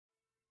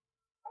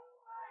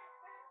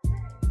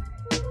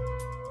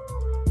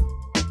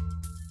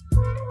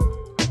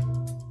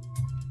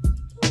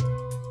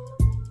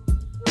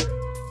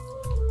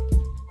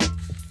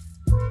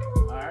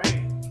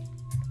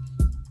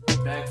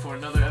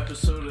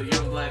the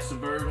Young Black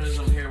Suburbans.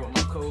 I'm here with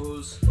my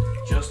co-host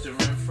Justin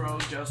Renfro.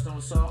 Justin,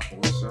 what's up?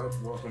 What's up?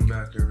 Welcome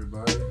back,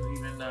 everybody.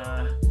 We've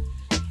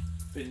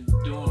been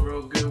doing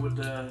real good with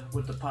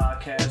the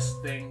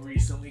podcast thing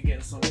recently,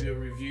 getting some good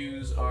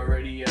reviews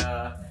already.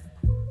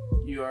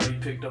 You already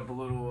picked up a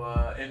little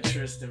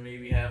interest in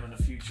maybe having a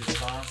future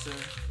sponsor.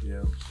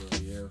 Yeah,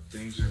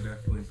 things are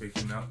definitely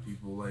picking up.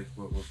 People like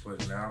what we're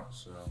putting out,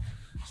 so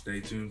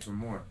stay tuned for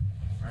more.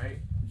 Right.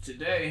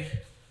 Today,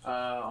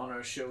 on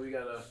our show, we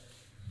got a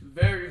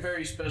very,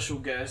 very special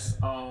guest.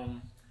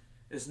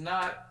 It's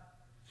not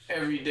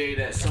every day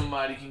that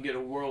somebody can get a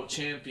world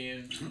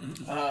champion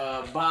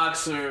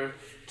boxer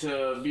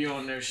to be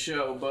on their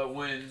show, but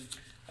when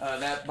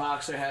that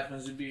boxer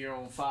happens to be your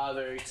own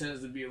father, it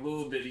tends to be a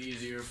little bit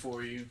easier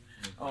for you.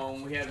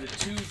 We have the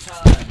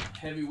two-time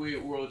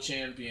heavyweight world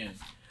champion,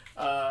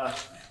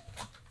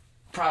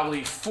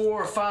 probably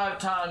 4 or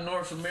 5-time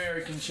North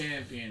American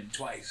champion.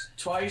 Twice,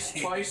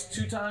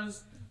 2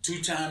 times?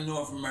 2-time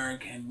North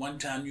American,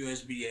 1-time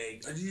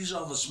USBA. These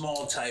are the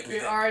small titles.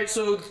 Yeah, all right,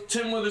 so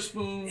Tim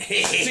Witherspoon,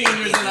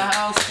 seniors in the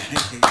house.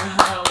 Let's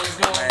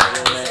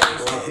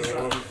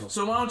go.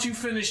 So why don't you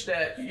finish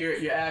that your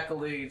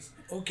accolades?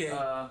 Okay.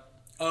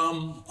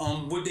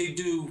 What they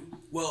do?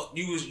 Well,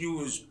 you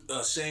was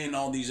saying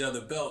all these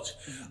other belts.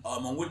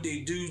 And what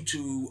they do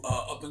to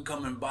up and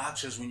coming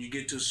boxers when you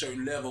get to a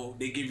certain level,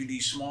 they give you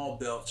these small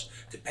belts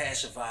to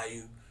pacify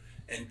you.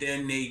 And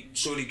then they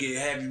sort of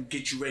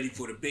get you ready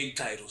for the big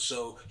title.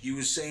 So you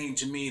was saying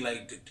to me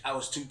like I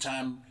was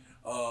 2-time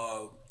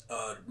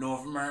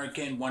North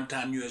American,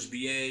 1-time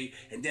USBA,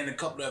 and then a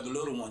couple other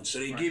little ones. So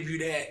they give you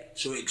that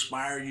so it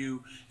inspire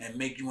you and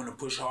make you want to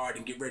push hard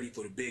and get ready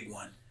for the big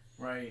one.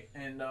 Right.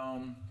 And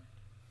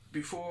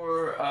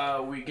before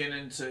we get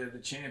into the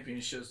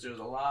championships, there's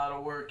a lot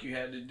of work you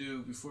had to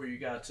do before you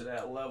got to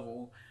that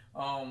level.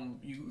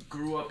 You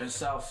grew up in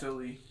South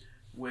Philly.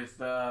 With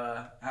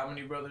how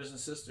many brothers and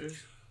sisters?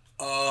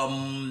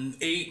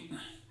 8.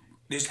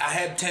 I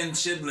have 10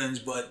 siblings,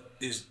 but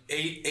there's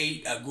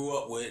 8 I grew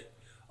up with.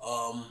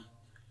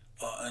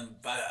 And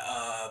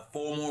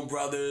 4 more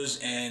brothers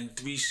and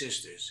 3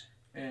 sisters.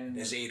 And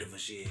there's 8 of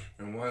us, yeah.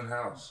 In one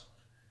house.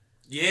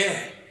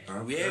 Yeah.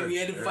 Okay. We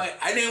had to fight.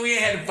 I think we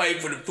had to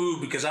fight for the food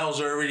because I was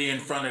already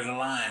in front of the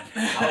line.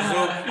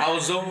 I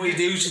was always,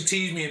 they used to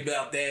tease me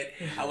about that.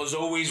 I was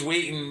always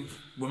waiting.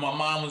 When my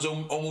mom was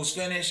almost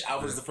finished, I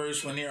was the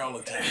first one there all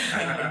the time.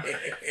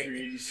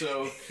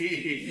 So,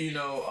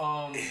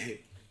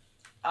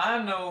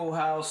 I know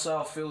how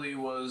South Philly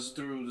was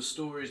through the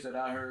stories that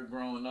I heard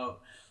growing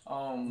up.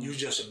 You was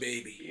just a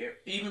baby. Yeah,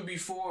 even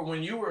before,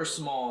 when you were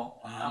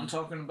small, I'm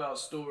talking about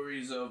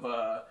stories of,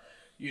 how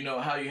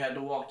you had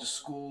to walk to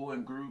school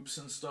in groups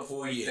and stuff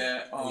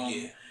that.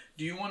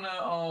 Do you want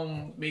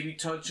to maybe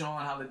touch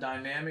on how the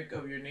dynamic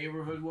of your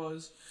neighborhood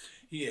was?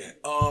 Yeah.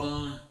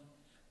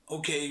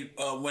 Okay,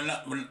 when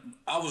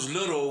I was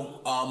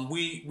little,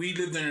 we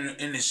lived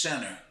in the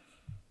center.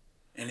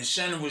 And the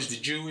center was the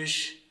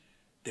Jewish,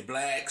 the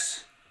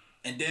blacks,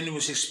 and then there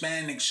was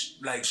Hispanics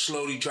like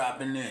slowly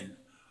dropping in.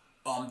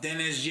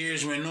 Then as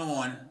years went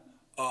on,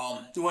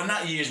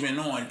 not years went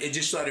on, it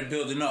just started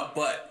building up.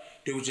 But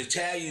there was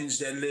Italians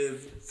that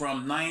lived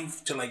from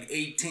 9th to like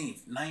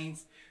 18th,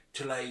 9th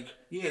to like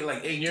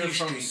 18th You're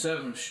from Street.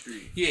 7th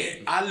Street.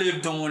 Yeah,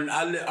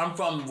 I'm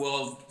from,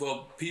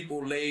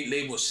 people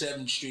labeled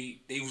 7th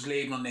Street. They was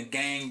labeled on the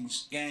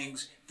gangs,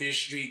 5th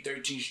Street,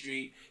 13th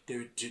Street,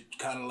 to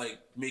kind of like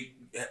make,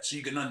 so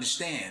you can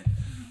understand.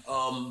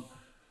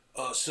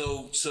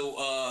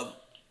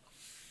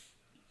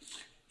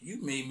 You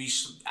made me.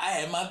 I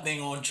had my thing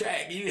on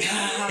track. So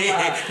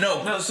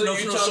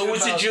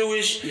it's the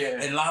Jewish,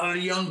 and a lot of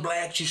the young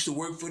blacks used to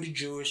work for the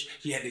Jewish.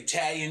 You had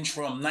Italians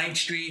from 9th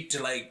Street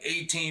to like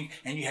 18th,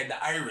 and you had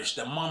the Irish,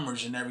 the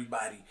mummers, and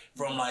everybody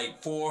from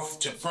like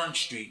 4th to Front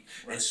Street.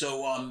 Right. And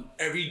so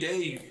every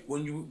day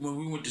when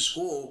we went to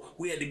school,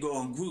 we had to go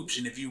in groups,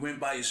 and if you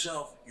went by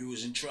yourself, you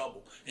was in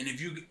trouble. And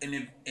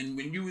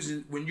when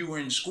you were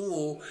in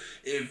school,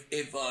 if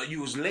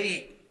you was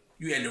late,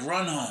 you had to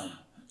run home.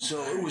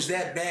 So it was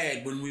that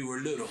bad when we were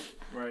little.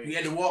 Right. We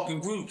had to walk in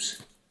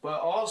groups. But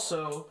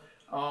also,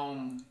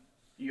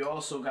 you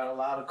also got a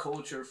lot of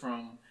culture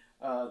from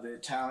the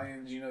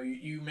Italians.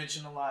 You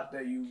mentioned a lot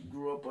that you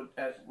grew up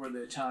at where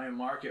the Italian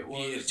market was.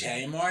 Yeah,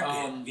 Italian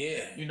market.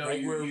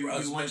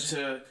 You went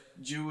to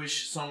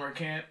Jewish summer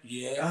camp.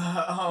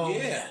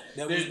 Yeah.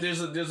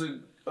 There's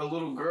a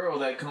little girl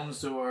that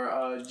comes to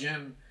our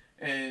gym,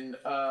 and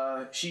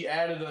she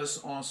added us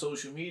on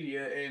social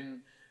media,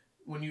 and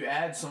when you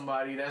add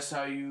somebody, that's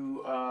how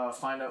you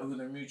find out who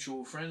their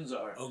mutual friends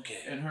are. Okay.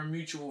 And her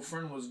mutual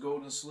friend was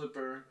Golden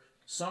Slipper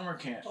Summer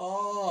Camp.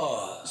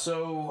 Oh.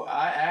 So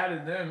I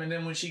added them, and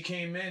then when she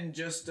came in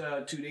just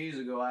 2 days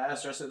ago, I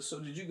asked her, I said, so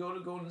did you go to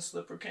Golden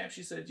Slipper Camp?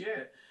 She said,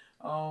 yeah.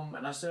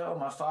 And I said, oh,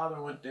 my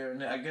father went there,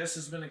 and I guess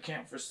it's been a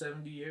camp for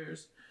 70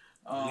 years.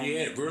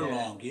 Real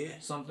long, yeah.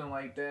 Something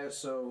like that,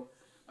 so...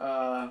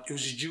 it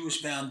was a Jewish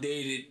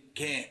founded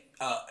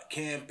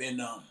camp,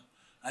 and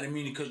I didn't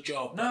mean to cut you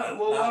off. No,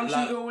 well, why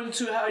don't you go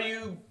into how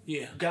you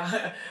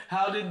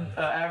how did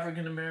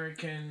African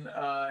American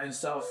in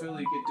South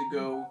Philly get to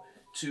go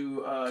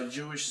to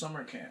Jewish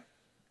summer camp?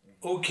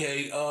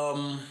 Okay.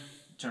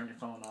 Turn your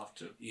phone off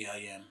too. Yeah, I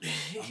am.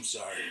 I'm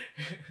sorry.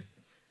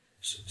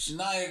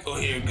 Shania, oh,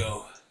 here we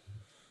go.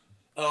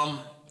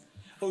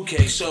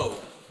 Okay, so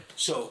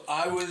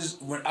I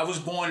was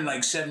born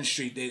like 7th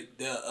Street.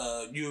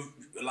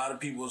 A lot of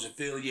people was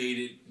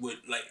affiliated with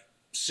like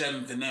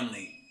 7th and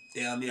Emily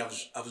down there.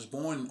 I was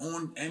born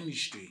on Emily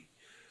Street,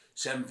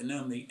 7th and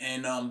Emily,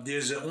 and on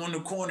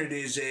the corner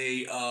there's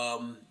a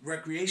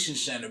recreation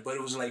center, but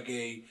it was like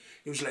a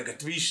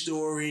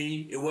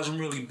 3-story. It wasn't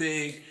really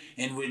big,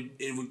 and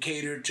it would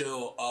cater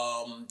to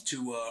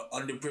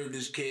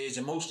underprivileged kids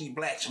and mostly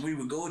blacks, and we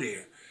would go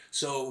there.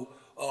 So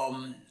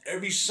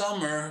every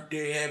summer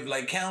they have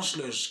like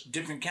counselors.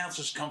 Different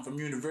counselors come from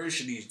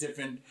universities,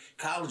 different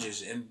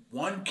colleges, and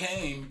one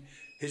came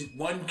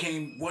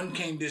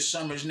this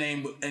summer. His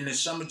name in the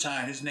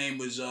summertime. His name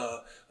was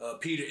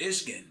Peter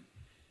Iskin,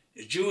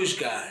 a Jewish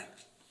guy,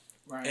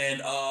 right?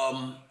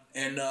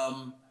 And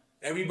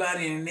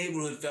everybody in the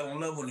neighborhood fell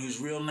in love with him. He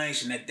was real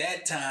nice, and at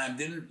that time,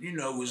 then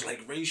it was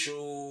like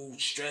racial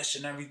stress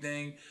and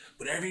everything,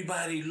 but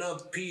everybody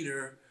loved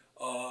Peter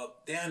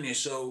down there.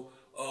 So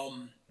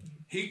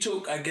he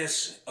took, I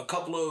guess, a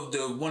couple of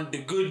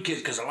the good kids,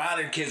 because a lot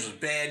of the kids was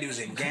bad. They was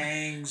in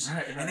gangs,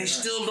 and they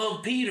still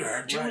loved Peter,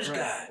 a Jewish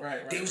guy.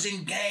 Right. They was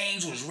in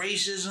gangs, was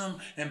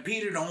racism, and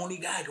Peter, the only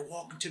guy, could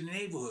walk into the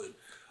neighborhood.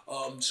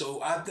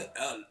 So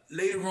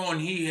later on,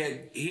 he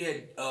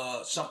had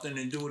something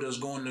to do with us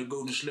going to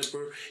Golden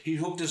Slipper. He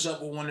hooked us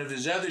up with one of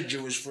his other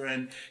Jewish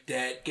friends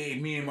that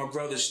gave me and my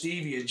brother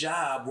Stevie a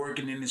job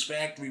working in this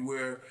factory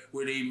where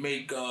they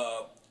make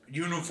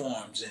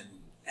uniforms and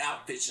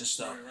outfits and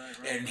stuff.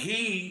 Right. And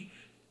he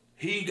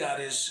got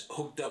us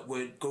hooked up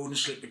with Golden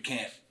Slipper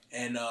Camp,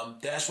 and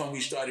that's when we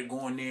started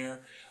going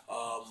there.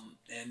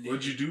 And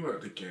what'd you do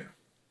at the camp?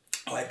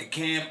 At the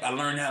camp, I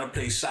learned how to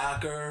play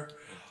soccer.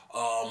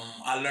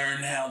 I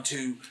learned how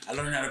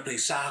to play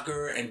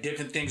soccer and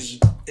different things.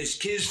 As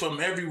kids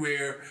from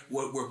everywhere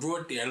were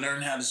brought there. I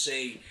learned how to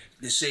say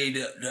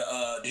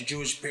the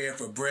Jewish prayer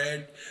for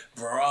bread.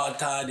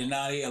 Barata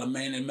Denali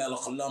Elamane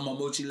Melachalama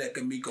Moti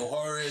Lekamiko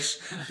Horus.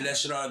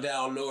 Blessed art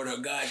thou, Lord our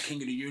God,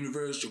 King of the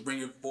universe, to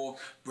bring forth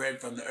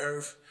bread from the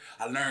earth.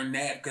 I learned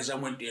that because I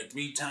went there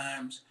 3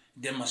 times.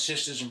 Then my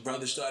sisters and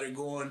brothers started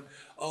going.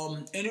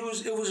 And it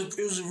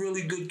was a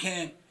really good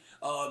camp.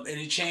 And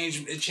it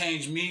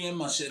changed me and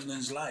my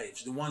siblings'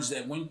 lives, the ones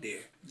that went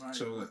there. Right.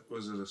 So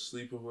was it a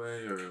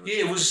sleepaway or?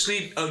 Yeah, it was a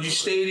sleep. You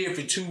stay there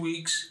for 2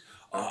 weeks.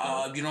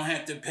 Okay. You don't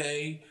have to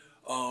pay,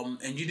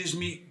 and you just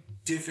meet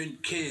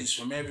different kids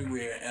from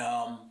everywhere.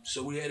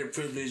 So we had the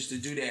privilege to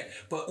do that.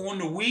 But on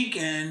the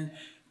weekend,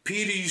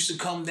 Peter used to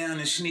come down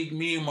and sneak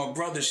me and my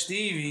brother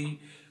Stevie.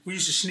 We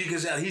used to sneak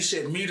us out. He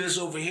said, "Meet us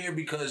over here,"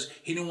 because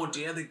he didn't want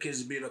the other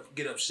kids to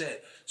get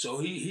upset. So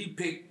he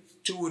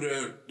picked 2 of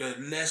the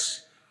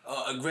less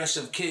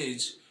aggressive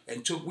kids,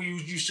 and we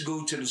used to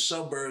go to the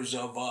suburbs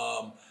of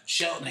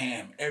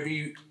Cheltenham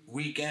every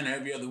weekend,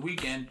 every other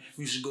weekend.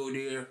 We used to go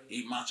there,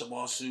 eat matzo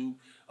ball soup.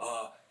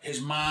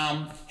 His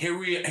mom,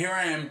 here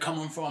I am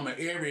coming from an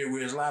area where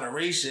there's a lot of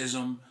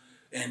racism,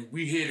 and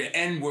we hear the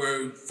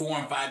N-word 4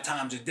 and 5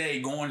 times a day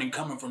going and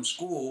coming from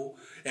school,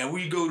 and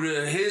we go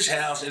to his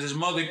house and his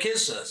mother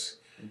kiss us.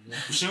 Mm-hmm.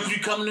 As soon as we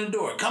come in the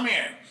door, come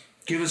here,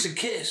 give us a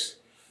kiss.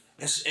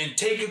 And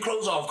take your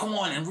clothes off, come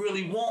on, and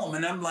really warm.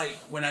 And I'm like,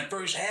 when that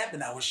first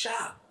happened, I was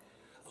shocked.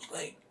 I was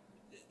like,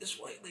 this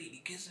white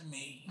lady kissing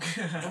me.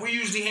 And we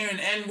usually hearing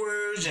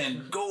N-words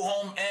and go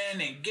home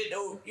and get,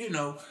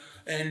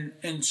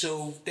 and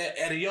so that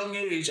at a young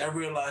age, I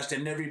realized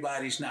that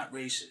everybody's not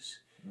racist.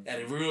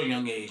 At a real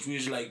young age, we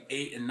was like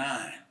 8 and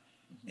 9.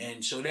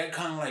 And so that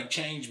kind of like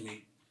changed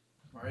me.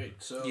 Right,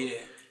 so yeah.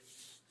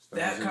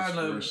 That kind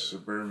of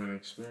suburban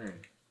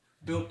experience.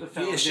 Built the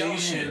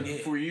foundation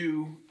for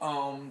you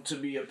to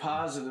be a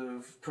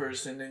positive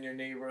person in your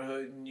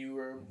neighborhood, and you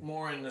were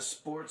more in the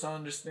sports, I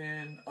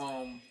understand.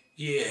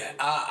 Yeah,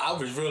 I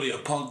was really a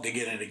punk to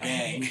get in the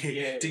gang.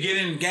 Yeah. To get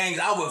in gangs,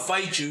 I would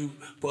fight you,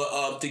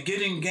 but to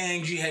get in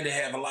gangs, you had to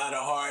have a lot of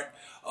heart.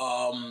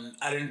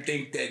 I didn't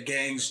think that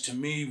gangs, to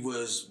me,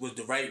 was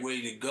the right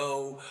way to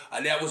go.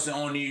 That was the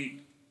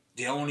only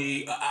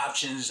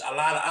options. A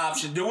lot of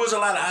options. There was a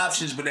lot of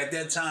options, but at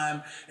that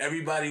time,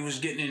 everybody was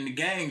getting in the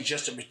gangs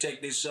just to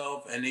protect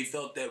themselves, and they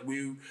felt that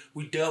we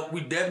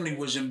definitely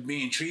wasn't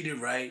being treated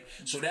right.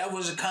 So that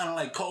was a kind of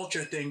like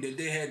culture thing that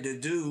they had to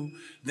do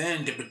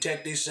then to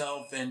protect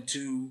themselves and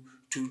to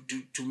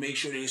make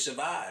sure they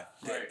survived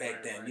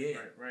back then.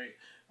 Right.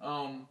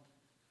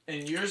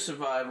 And your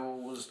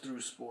survival was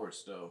through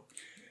sports, though.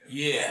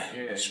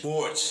 Yeah.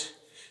 Sports,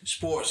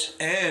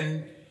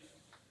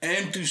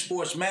 and through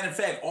sports. Matter of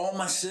fact, all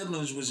my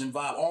siblings was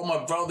involved. All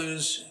my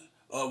brothers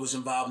was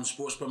involved in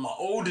sports. But my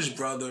oldest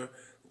brother,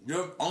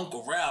 your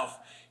Uncle Ralph,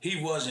 he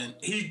wasn't.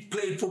 He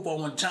played football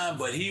one time,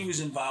 but he was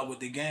involved with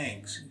the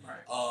gangs.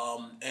 Right.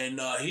 And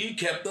he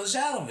kept us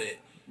out of it.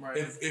 Right.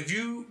 If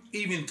you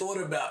even thought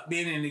about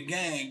being in the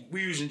gang,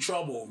 we was in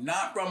trouble.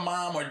 Not from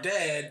mom or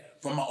dad,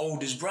 from my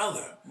oldest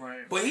brother.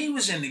 Right. But he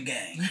was in the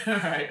gang.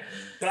 Right.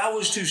 But I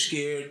was too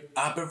scared.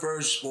 I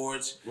preferred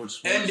sports. What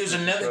sports And there's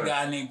did you another play?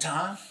 guy named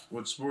Tom.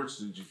 What sports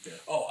did you play?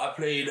 Oh, I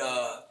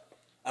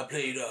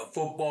played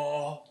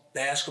football,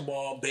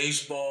 basketball,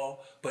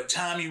 baseball. But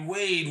Tommy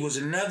Wade was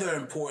another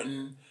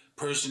important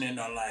person in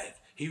our life.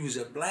 He was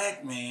a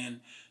black man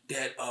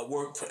that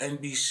worked for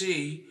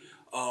NBC.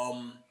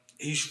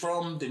 He's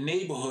from the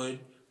neighborhood,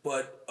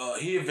 but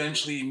he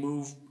eventually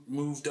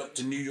moved up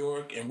to New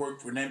York and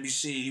worked for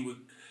NBC.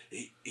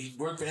 He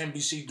worked for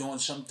NBC doing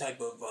some type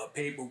of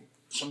paper,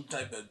 some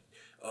type of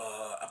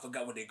I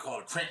forgot what they call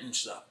it, printing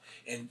stuff.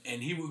 And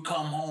he would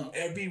come home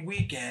every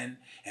weekend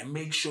and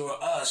make sure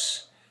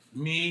us,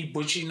 me,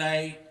 Butchie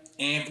Knight,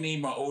 Anthony,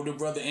 my older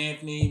brother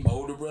Anthony, my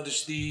older brother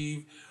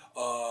Steve,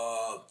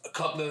 a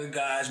couple other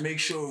guys, make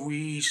sure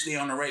we stay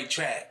on the right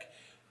track.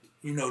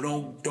 You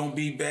know, don't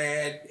be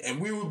bad.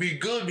 And we would be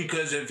good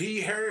because if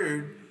he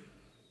heard,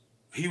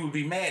 he would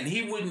be mad. And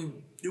it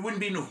wouldn't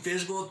be no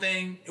physical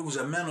thing. It was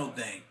a mental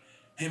thing.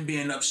 Him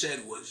being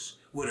upset was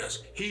with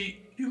us.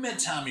 You met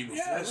Tommy before.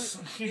 Yes.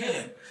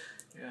 Yeah.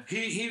 Yeah.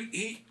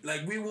 He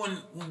like we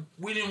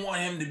didn't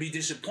want him to be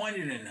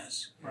disappointed in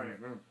us. Right.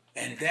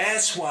 And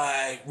that's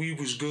why we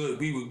was good.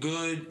 We were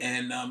good,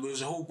 and there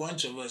was a whole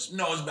bunch of us.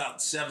 No, it was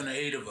about 7 or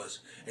 8 of us.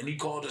 And he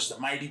called us the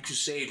Mighty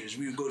Crusaders.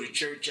 We would go to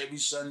church every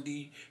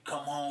Sunday,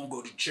 come home,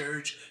 go to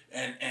church,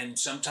 and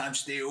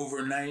sometimes stay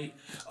overnight.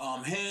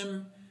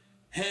 Him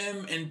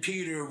and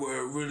Peter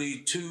were really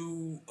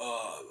two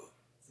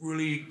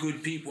really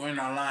good people in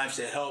our lives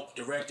that helped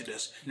directed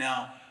us.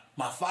 Now,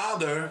 my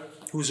father,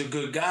 who's a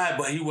good guy,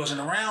 but he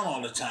wasn't around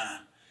all the time.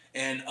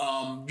 And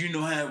you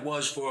know how it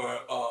was for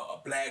a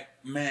black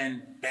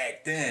man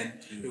back then.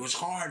 It was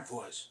hard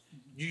for us.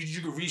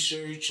 You could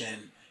research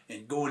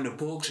and go into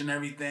books and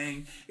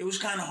everything. It was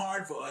kind of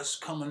hard for us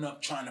coming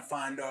up trying to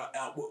find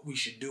out what we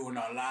should do in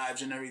our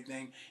lives and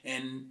everything.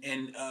 And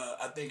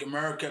I think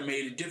America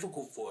made it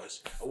difficult for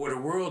us, or what the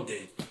world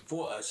did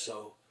for us.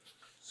 So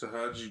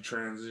how did you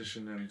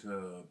transition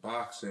into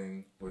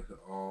boxing with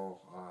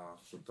all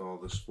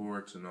the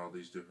sports and all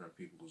these different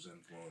people's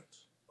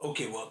influence?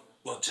 Okay,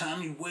 well,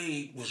 Tommy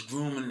Wade was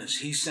grooming us.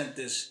 He sent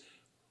this.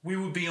 We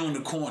would be on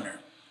the corner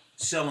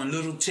selling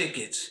little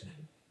tickets.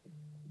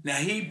 Now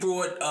he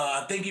brought,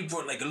 I think he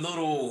brought like a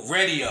little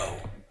radio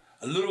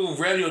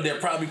that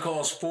probably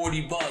cost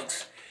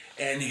 $40,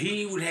 and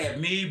he would have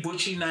me,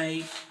 Butchie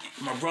Knight,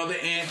 my brother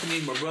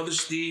Anthony, my brother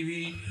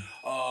Stevie,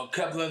 a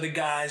couple other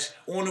guys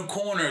on the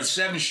corner of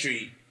 7th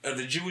Street of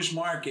the Jewish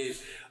market,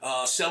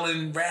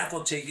 selling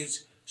raffle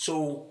tickets,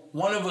 so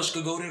one of us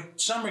could go to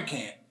summer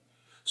camp.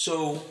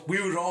 So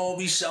we would all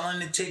be selling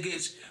the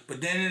tickets,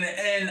 but then in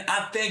the end,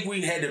 I think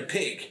we had to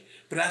pick.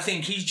 But I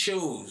think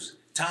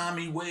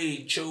Tommy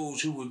Wade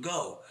chose who would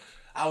go.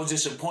 I was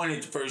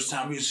disappointed the first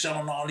time. We were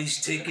selling all these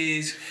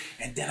tickets,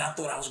 and then I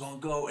thought I was going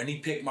to go, and he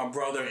picked my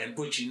brother and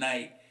Butchie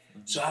Knight.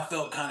 So I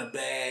felt kind of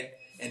bad,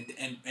 and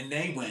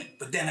they went.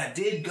 But then I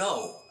did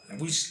go.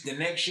 The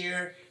next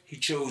year, he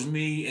chose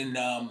me, and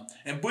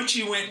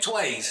Butchie went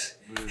twice.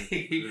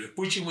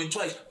 Butchie went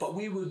twice, but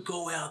we would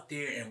go out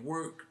there and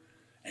work.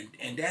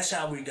 And that's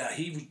how we got.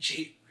 He would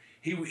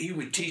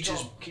teach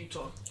us. Keep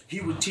talking.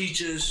 He would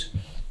teach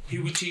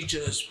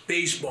us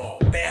baseball,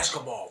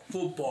 basketball,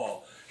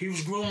 football. He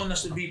was grooming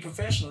us to be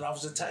professional. I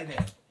was a tight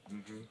end.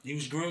 Mm-hmm. He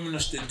was grooming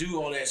us to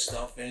do all that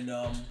stuff, and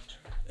I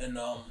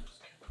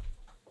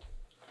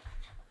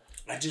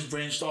just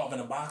branched off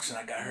into boxing.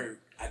 I got hurt.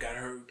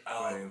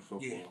 Playing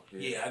football.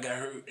 Yeah, I got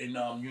hurt in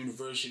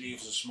university.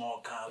 It was a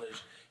small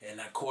college. And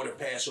I caught a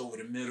pass over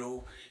the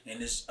middle, and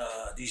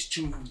these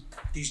two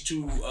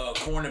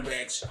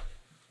cornerbacks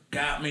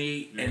got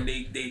me, and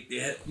they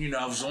had,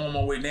 I was on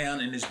my way down,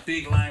 and this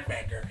big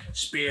linebacker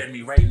speared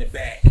me right in the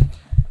back.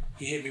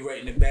 He hit me right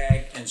in the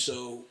back, and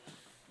so,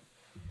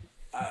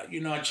 I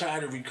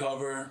tried to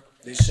recover.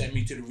 They sent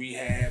me to the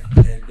rehab,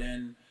 and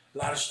then a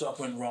lot of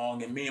stuff went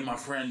wrong, and me and my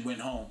friend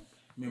went home.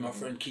 Me and my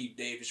friend Keith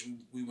Davis,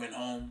 we went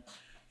home,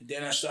 and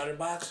then I started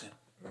boxing.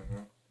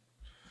 Mm-hmm.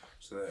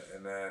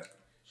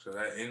 So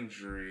that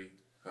injury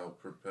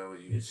helped propel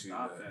you to your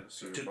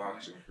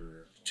boxing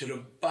career. To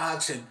the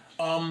boxing.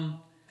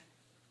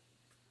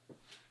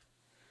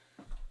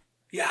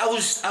 Yeah, I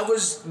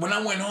was when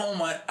I went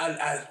home,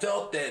 I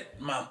felt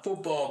that my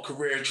football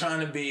career,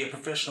 trying to be a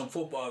professional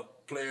football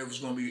player, was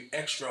going to be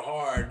extra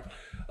hard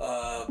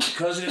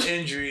because of the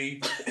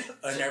injury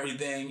and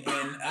everything.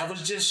 And I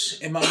was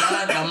just, in my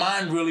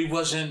mind really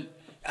wasn't,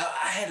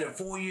 I had a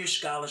 4-year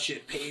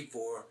scholarship paid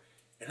for,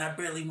 and I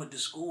barely went to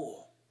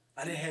school.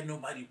 I didn't have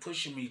nobody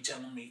pushing me,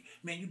 telling me,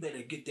 man, you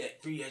better get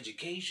that free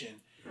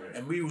education. Right.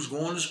 And we was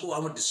going to school. I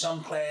went to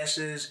some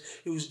classes.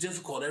 It was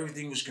difficult.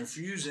 Everything was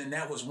confusing.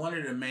 That was one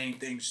of the main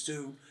things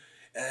too.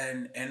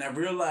 And I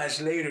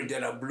realized later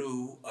that I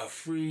blew a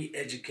free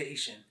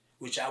education,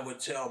 which I would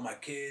tell my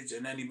kids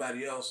and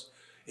anybody else,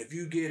 if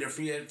you get a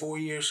free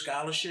 4-year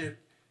scholarship,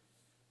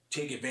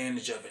 take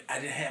advantage of it. I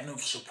didn't have no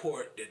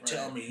support to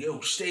tell me,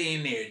 yo, stay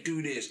in there,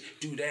 do this,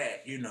 do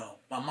that. You know,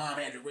 my mom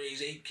had to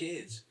raise 8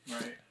 kids.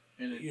 Right.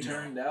 And it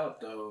turned out,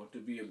 though, to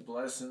be a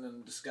blessing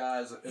in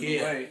disguise in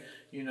a way,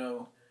 you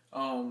know,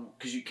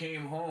 because you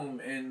came home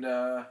and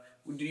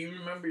do you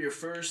remember your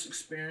first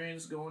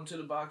experience going to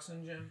the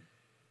boxing gym?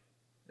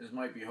 This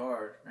might be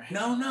hard. Right?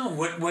 No.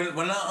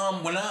 When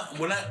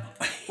I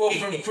well,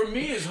 for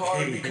me it's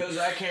hard because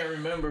I can't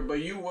remember.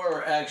 But you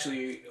were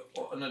actually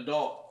an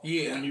adult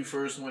when you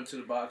first went to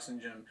the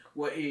boxing gym.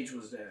 What age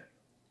was that?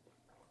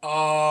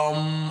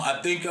 I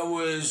think I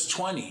was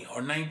 20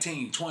 or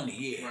 19, 20.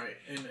 Yeah. Right.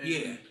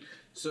 And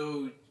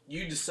so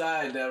you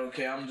decide that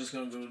I'm just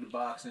gonna go to the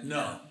boxing gym.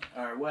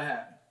 All right. What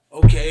happened?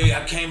 Okay,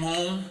 I came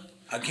home.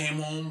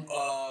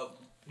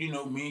 You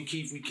know, me and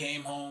Keith, we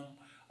came home.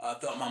 I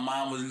thought my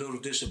mom was a little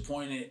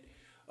disappointed.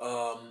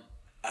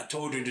 I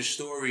told her the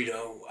story,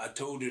 though. I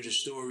told her the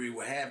story,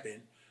 what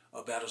happened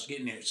about us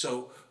getting there.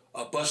 So,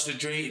 Buster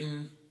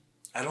Drayton,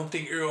 I don't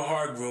think Earl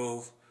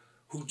Hargrove,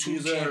 who two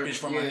champions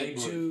from my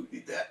neighborhood.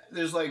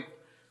 There's like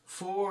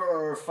 4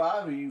 or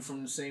 5 of you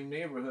from the same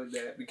neighborhood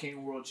that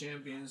became world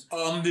champions.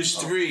 There's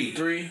 3.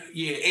 3?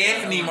 Yeah,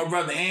 Anthony, my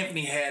brother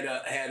Anthony had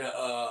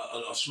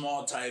a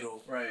small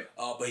title. Right.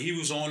 But he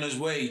was on his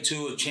way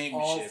to a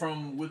championship. All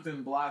from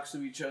within blocks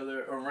of each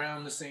other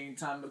around the same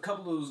time. A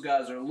couple of those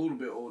guys are a little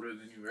bit older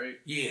than you, right?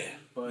 Yeah.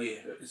 But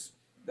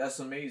that's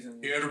amazing.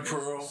 Air the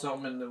Pearl.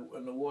 Something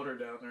in the water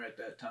down there at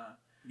that time.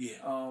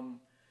 Yeah.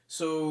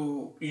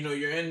 So, you know,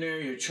 you're in there,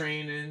 you're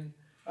training.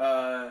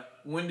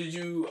 When did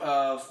you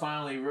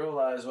finally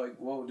realize, like,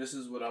 whoa, this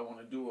is what I want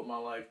to do with my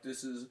life?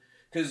 This is...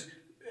 Because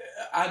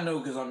I know,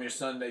 because I'm your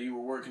son, that you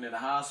were working in a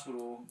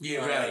hospital.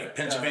 Yeah, right.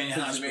 Pennsylvania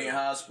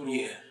Hospital.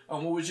 Yeah.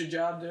 What was your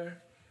job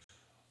there?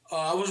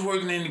 I was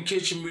working in the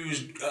kitchen.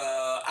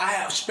 I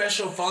have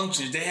special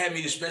functions. They had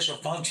me in special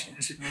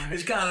functions.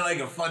 It's kind of like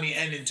a funny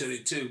ending to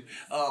it too.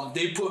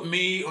 They put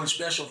me on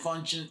special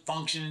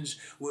functions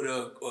with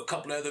a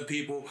couple of other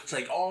people. It's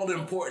like all the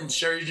important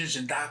surgeons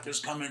and doctors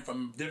coming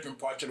from different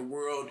parts of the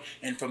world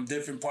and from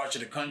different parts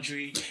of the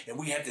country, and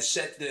we had to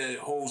set the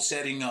whole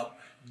setting up.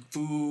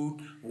 Food,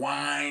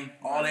 wine,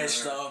 all that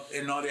stuff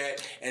and all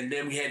that. And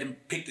then we had to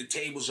pick the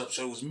tables up.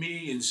 So it was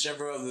me and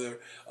several other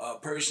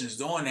persons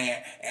doing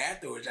that.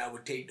 Afterwards, I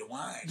would take the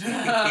wine.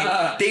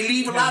 They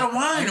leave a lot of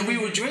wine and we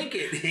would drink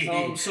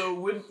it. So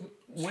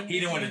when he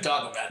didn't want to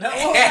talk about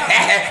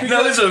that.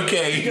 No, it's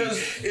okay. Because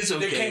it's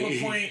okay. There came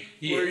a point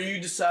where you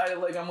decided,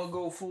 like, I'm going to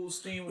go full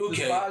steam with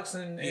this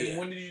boxing. And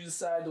when did you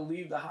decide to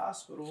leave the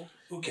hospital?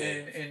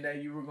 And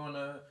that you were going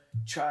to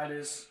try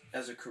this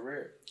as a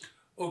career?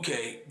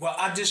 Okay, well,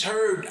 I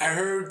heard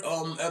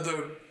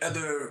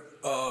other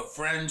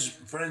friends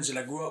that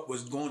I grew up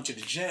with going to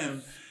the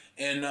gym,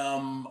 and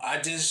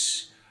I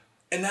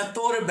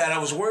thought about it. I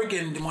was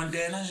working one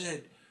day, and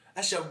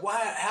I said,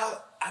 why?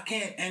 How I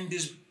can't end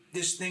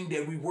this thing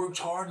that we worked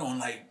hard on,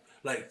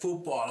 like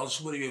football. I was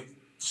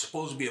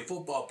supposed to be a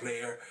football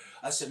player.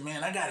 I said,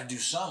 man, I got to do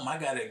something. I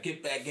got to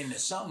get back into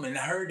something. And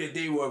I heard that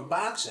they were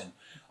boxing.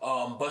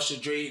 Buster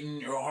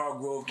Drayton, Earl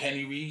Hargrove,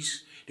 Kenny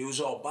Reese, they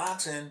was all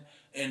boxing.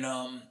 And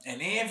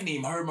Anthony,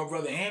 I heard my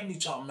brother Anthony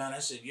talking about it. I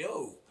said,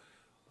 yo,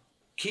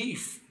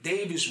 Keith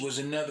Davis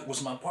was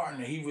my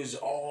partner. He was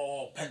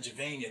all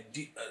Pennsylvania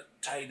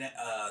tight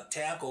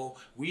tackle.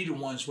 We the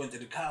ones went to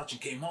the couch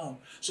and came home.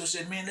 So I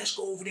said, man, let's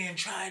go over there and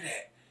try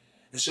that.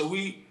 And so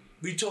we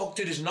talked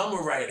to this number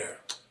writer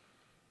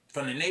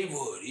from the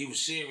neighborhood. He was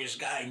a serious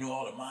guy. He knew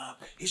all the mob.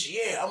 He said,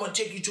 yeah, I'm going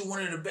to take you to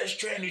one of the best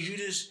trainers.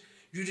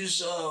 You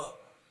just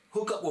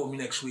hook up with me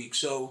next week.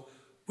 So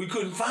we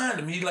couldn't find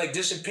him. He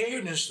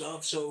disappeared and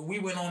stuff. So we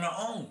went on our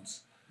own.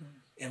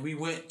 And we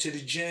went to the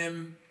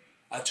gym.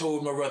 I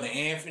told my brother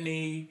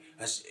Anthony.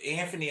 I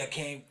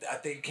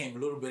think came a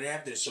little bit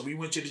after. So we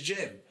went to the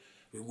gym.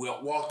 We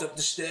walked up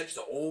the steps,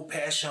 the old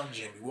Pass Young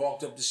gym. We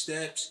walked up the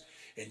steps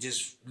and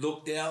just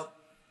looked out.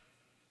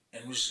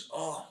 And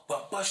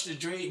but Buster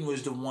Drayton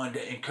was the one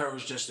that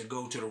encouraged us to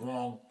go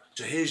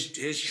to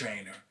his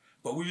trainer.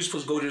 But we were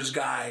supposed to go to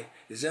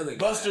this other guy.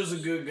 Buster's a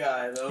good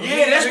guy, though.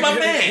 Yeah, that's my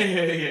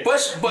man.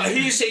 But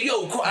he said,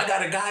 yo, I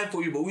got a guy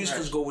for you, but we were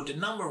supposed to go with the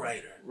number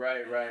writer.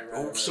 Right.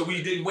 So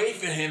we didn't wait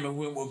for him and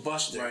went with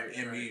Buster.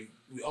 Right.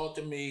 We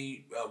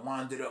ultimately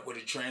wound up with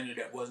a trainer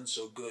that wasn't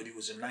so good. He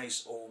was a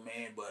nice old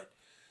man, but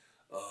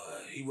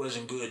he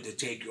wasn't good to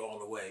take you all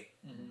the way.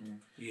 Mm-hmm.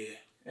 Yeah.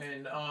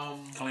 And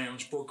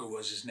Clarence Booker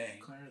was his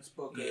name. Clarence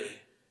Booker. Yeah.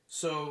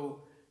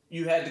 So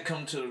you had to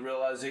come to the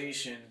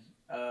realization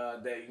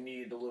that you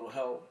needed a little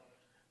help,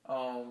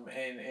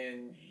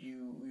 and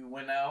you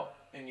went out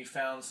and you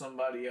found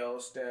somebody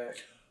else that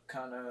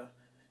kind of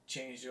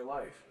changed your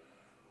life.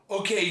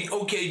 Okay.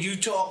 You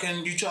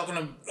talking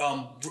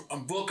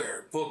to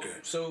Booker.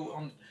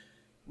 So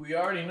we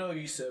already know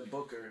you said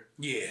Booker.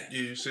 Yeah.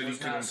 You said he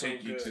couldn't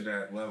take you to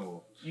that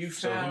level. You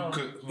found,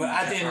 but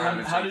I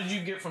didn't. How did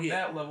you get from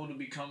that level to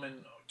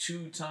becoming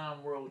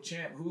 2-time world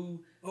champ?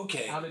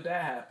 How did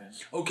that happen?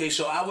 Okay,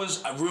 so I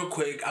was real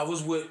quick. I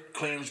was with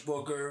Clarence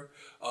Booker.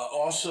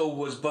 Also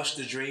was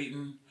Buster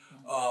Drayton.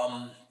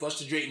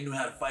 Buster Drayton knew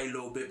how to fight a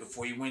little bit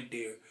before he went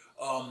there.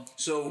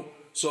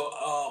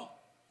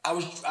 I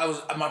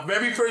was my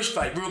very first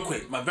fight, real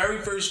quick. My very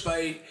first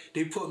fight,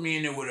 they put me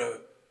in there with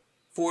a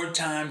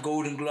 4-time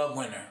Golden Glove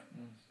winner.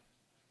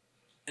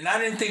 And I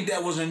didn't think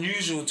that was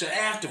unusual till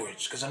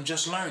afterwards, because I'm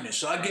just learning.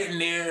 So I get in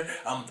there,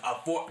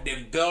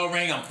 the bell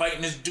ring, I'm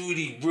fighting this dude,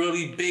 he's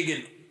really big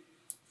and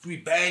we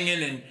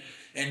banging,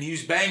 and he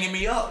was banging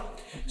me up.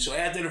 So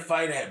after the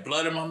fight, I had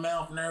blood in my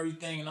mouth and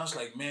everything, and I was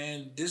like,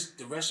 man,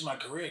 the rest of my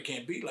career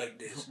can't be like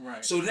this.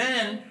 Right. So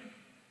then,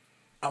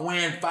 I won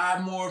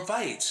 5 more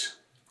fights.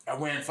 I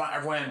ran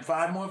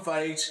 5 more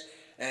fights,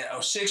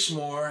 or 6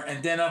 more,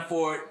 and then I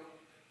fought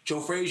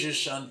Joe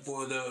Frazier's son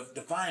for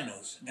the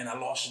finals, and I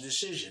lost the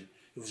decision.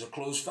 It was a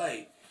close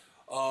fight.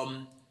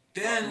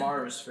 Then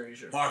Marvis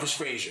Frazier.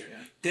 Yeah.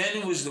 Then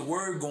it was the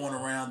word going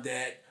around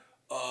that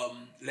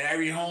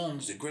Larry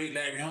Holmes, the great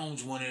Larry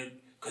Holmes, wanted,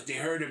 because they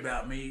heard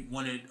about me,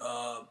 wanted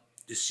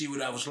to see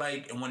what I was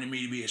like and wanted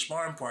me to be a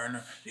sparring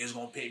partner. They was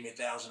gonna pay me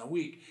 $1,000 a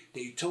week.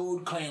 They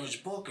told Clarence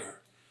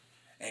Booker,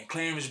 and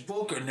Clarence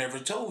Booker never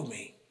told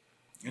me.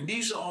 And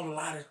these are all a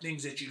lot of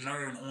things that you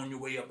learn on your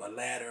way up a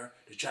ladder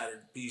to try to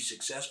be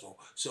successful.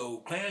 So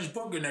Clarence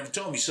Booker never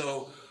told me.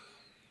 So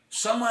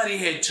somebody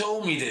had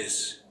told me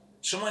this.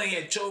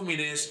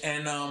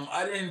 And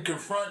I didn't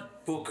confront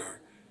Booker.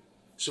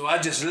 So I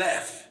just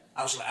left.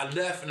 I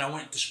left and I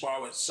went to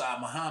spar with Saad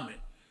Muhammad.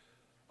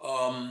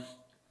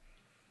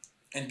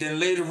 And then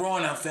later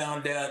on I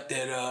found out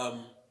that,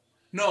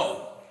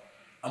 no,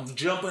 I'm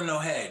jumping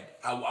ahead.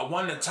 I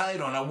won the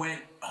title and I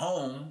went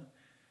home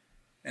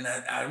and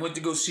I went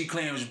to go see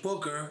Clarence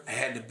Booker. I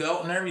had the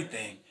belt and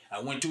everything.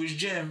 I went to his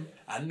gym.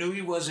 I knew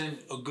he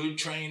wasn't a good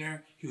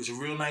trainer. He was a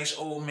real nice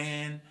old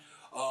man,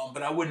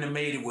 but I wouldn't have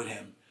made it with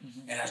him.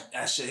 Mm-hmm. And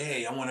I said,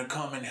 hey, I want to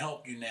come and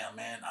help you now,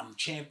 man. I'm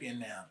champion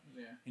now.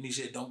 Yeah. And he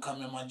said, don't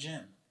come in my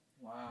gym.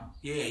 Wow.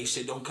 Yeah, he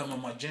said, don't come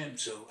in my gym.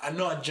 So I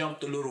know I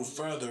jumped a little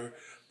further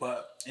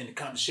but in the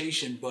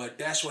conversation, but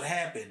that's what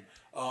happened.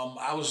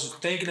 I was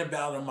thinking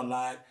about him a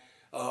lot.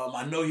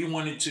 I know he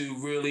wanted to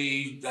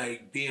really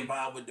be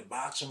involved with the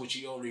boxing, which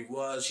he already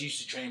was. He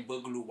used to train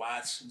Boogaloo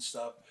Watts and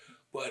stuff.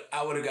 But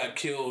I would have got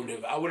killed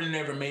if I would have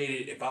never made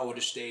it if I would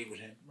have stayed with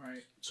him.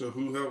 Right. So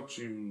who helped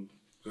you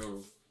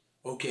go?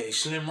 Okay,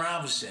 Slim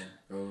Robinson.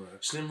 All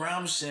right. Slim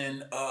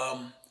Robinson.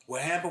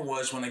 What happened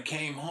was when I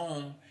came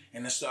home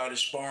and I started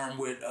sparring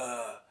with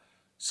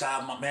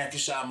Matthew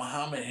Saad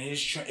Muhammad, and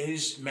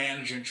his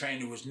manager and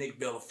trainer was Nick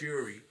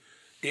Bellafury.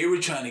 They were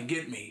trying to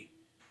get me.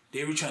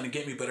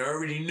 But I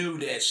already knew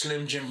that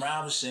Slim Jim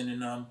Robinson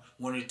and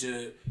wanted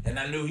to, and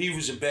I knew he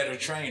was a better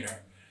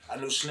trainer. I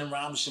knew Slim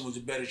Robinson was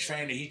a better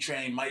trainer. He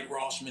trained Mike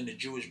Rossman, the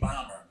Jewish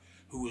bomber,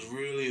 who was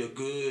really a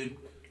good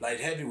light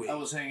heavyweight. I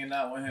was hanging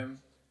out with him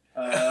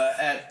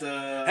at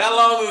the... How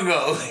long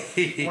ago?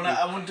 When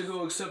I went to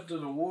go accept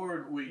an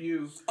award with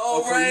you.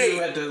 Oh, for right.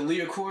 You at the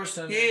Leah Core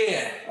Center.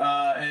 Yeah.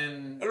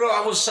 And... No,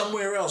 I was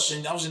somewhere else,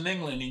 and I was in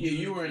England. And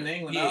you were in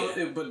England.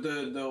 Yeah. But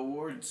the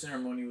award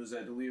ceremony was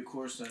at the Leah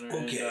Core Center.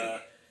 Okay.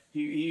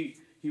 And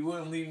he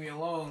wouldn't leave me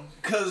alone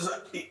because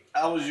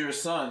I was your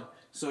son.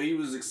 So he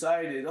was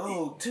excited.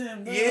 Oh,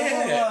 Tim.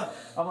 Yeah.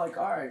 I'm like,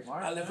 all right,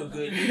 Mark. I left a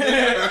good. Yo,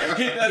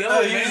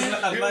 man.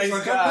 A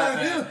nice guy,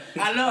 man.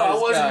 I know. Nice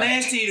I wasn't guy.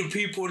 nasty to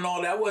people and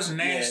all that. I wasn't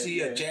nasty,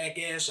 Yeah. a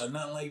jackass, or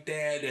nothing like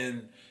that.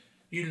 And,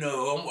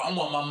 I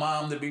want my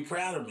mom to be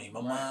proud of me.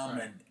 My mom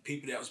and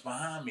people that was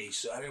behind me.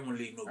 So I didn't want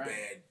to leave no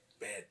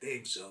bad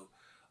things. So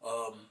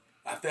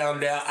I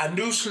found out. I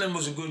knew Slim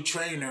was a good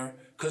trainer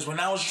because when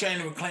I was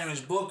training with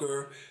Clarence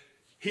Booker,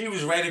 he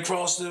was right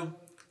across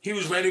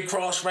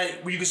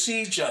right where you could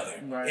see each other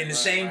in the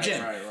same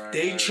gym.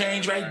 They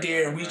changed right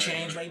there and we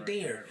changed right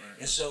there.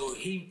 And so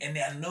and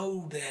I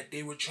know that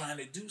they were trying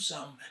to do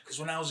something because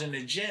when I was in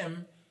the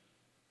gym,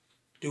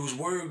 there was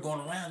word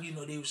going around,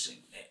 they were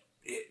saying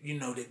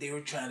that, that they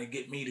were trying to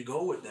get me to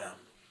go with them.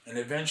 And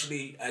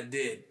eventually I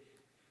did.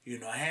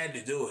 I had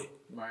to do it.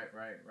 Right.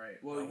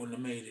 Well, I wouldn't have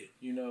made it.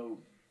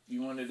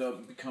 You ended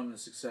up becoming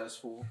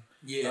successful.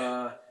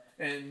 Yeah.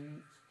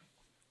 And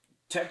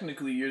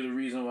technically, you're the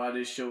reason why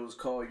this show is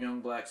called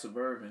Young Black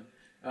Suburban.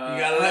 You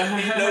gotta let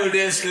me know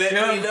this.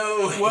 Let me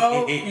know.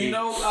 Well,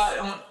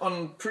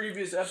 on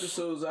previous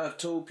episodes, I've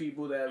told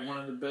people that one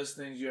of the best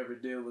things you ever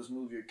did was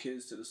move your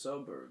kids to the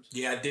suburbs.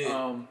 Yeah, I did.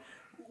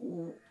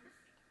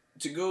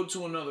 To go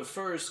to another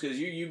first, because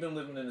you've been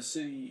living in the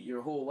city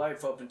your whole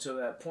life up until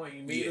that point.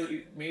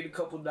 You made a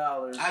couple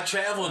dollars. I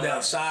traveled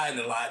outside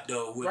a lot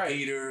though with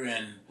Peter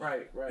and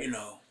right.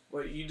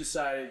 Well, you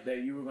decided that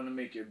you were going to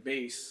make your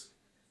base.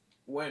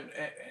 When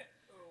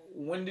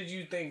did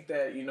you think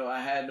that I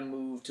had to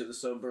move to the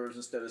suburbs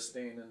instead of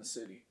staying in the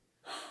city?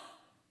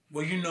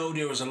 Well,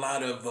 there was a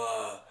lot of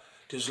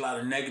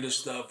negative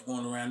stuff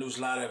going around. There was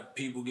a lot of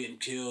people getting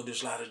killed.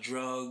 There's a lot of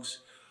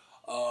drugs.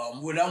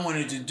 What I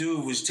wanted to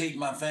do was take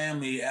my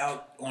family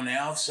out on the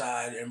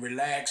outside and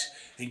relax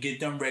and get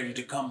them ready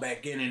to come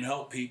back in and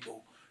help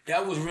people.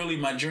 That was really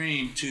my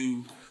dream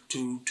to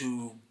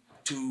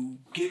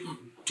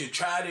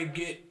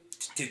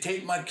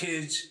take my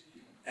kids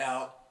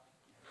out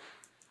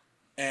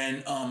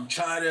and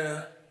try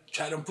to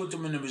put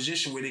them in a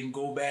position where they can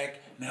go back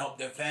and help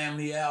their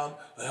family out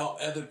or help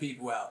other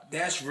people out.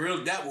 That's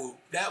real. That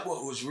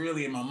what was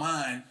really in my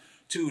mind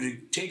too, to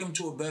take them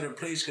to a better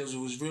place, because it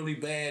was really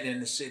bad in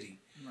the city.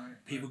 Right.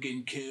 People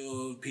getting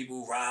killed,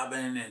 people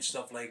robbing and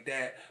stuff like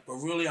that. But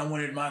really, I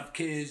wanted my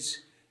kids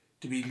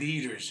to be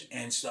leaders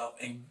and stuff,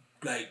 and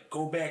like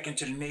go back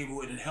into the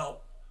neighborhood and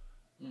help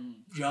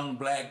young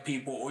black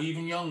people or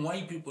even young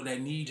white people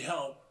that need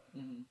help.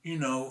 You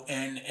know,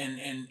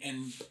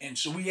 and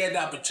so we had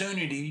the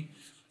opportunity.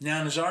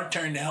 Now it's our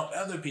turn to help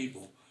other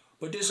people.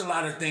 But there's a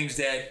lot of things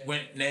that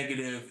went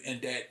negative,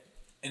 and they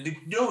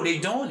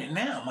doing it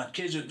now. My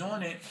kids are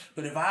doing it.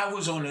 But if I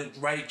was on the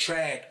right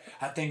track,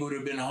 I think it would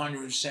have been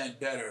 100%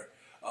 better.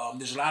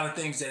 There's a lot of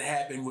things that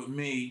happened with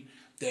me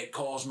that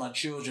caused my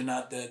children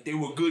not to. They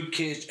were good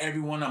kids.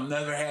 Everyone. I've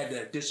never had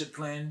that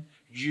discipline.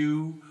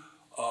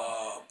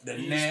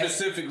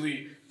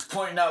 Specifically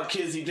pointing out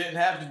kids he didn't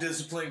have to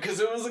discipline, because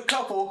there was a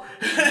couple. What?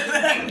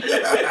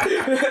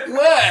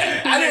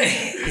 I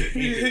didn't.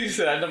 He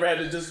said, I never had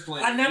to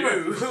discipline. I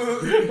never. You.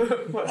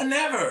 I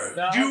never.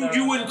 No,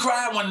 you wouldn't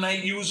cry one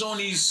night. You was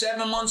only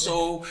 7 months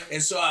old,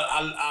 and so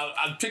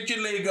I picked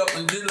your leg up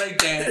and did like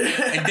that,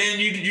 and then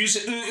you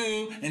said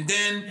and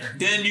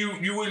then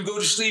you wouldn't go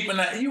to sleep,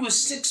 and you was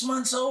 6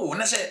 months old,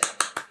 and I said,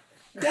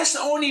 that's the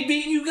only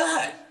beat you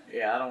got.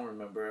 Yeah, I don't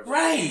remember ever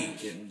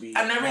getting beat.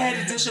 I never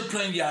had to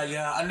discipline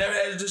Yaya. I never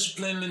had to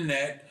discipline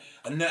Lynette.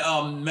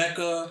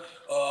 Mecca,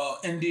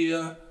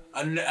 India.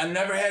 I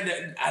never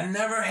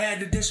had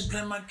to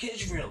discipline my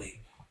kids, really.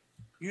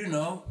 You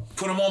know,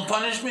 put them on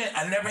punishment.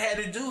 I never had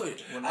to do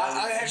it.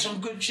 I had some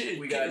good shit.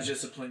 We gotta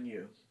discipline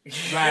you.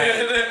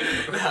 Right.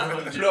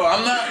 No,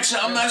 I'm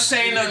not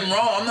saying nothing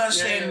wrong. I'm not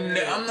saying.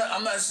 Yeah.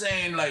 I'm not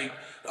saying like.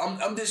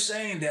 I'm just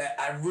saying that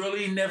I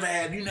really never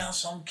had. You know how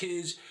some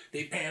kids,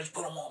 their parents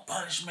put them on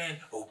punishment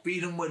or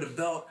beat them with a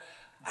belt.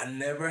 I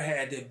never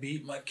had to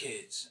beat my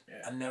kids.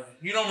 Yeah. I never.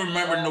 You don't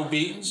remember no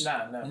beatings?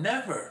 Nah, no.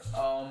 Never.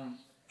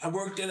 I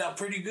worked it out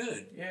pretty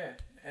good. Yeah,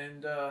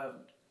 and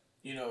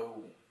you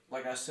know,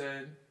 like I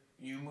said,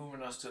 you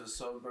moving us to the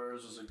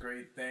suburbs was a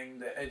great thing.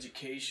 The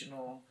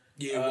educational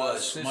it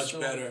was much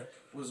better.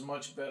 Was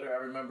much better. I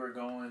remember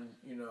going,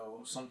 you know,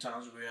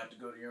 sometimes we have to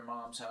go to your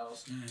mom's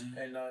house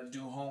and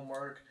do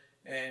homework.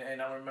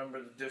 And I remember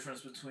the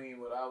difference between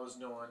what I was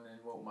doing and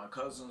what my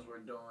cousins were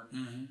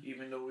doing,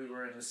 even though we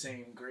were in the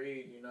same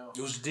grade, you know.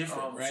 It was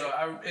different, right? So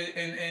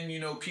and you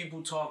know,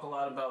 people talk a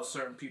lot about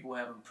certain people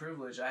having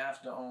privilege. I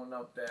have to own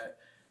up that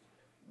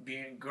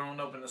growing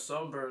up in the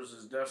suburbs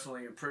is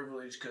definitely a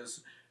privilege,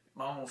 because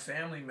my own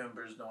family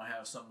members don't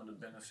have some of the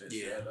benefits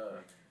that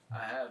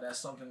I have. That's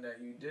something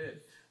that you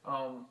did.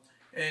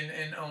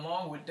 And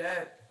along with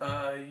that,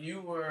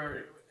 you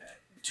were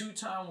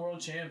 2-time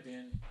world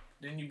champion.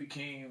 Then you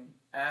became,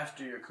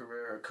 after your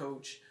career, a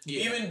coach.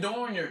 Yeah. Even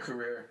during your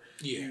career,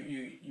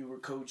 you were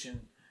coaching.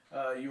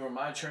 You were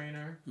my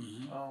trainer.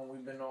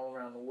 We've been all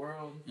around the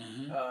world.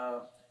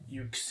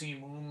 You've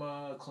seen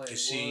Uma, Clint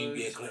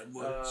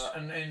Woods,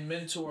 and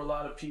mentor a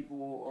lot of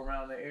people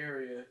around the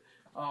area.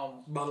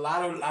 But a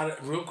lot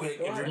of real quick,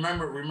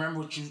 remember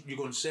what you're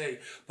gonna say.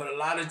 But a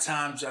lot of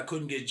times I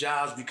couldn't get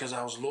jobs because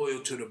I was loyal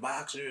to the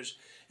boxers,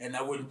 and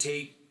I wouldn't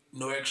take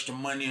no extra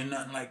money or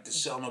nothing like to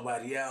sell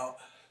nobody out.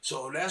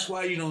 So that's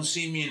why you don't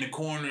see me in the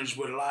corners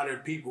with a lot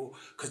of people,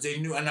 because they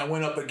knew. And I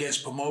went up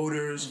against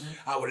promoters.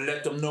 I would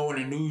let them know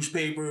in the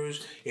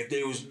newspapers if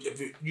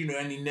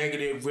any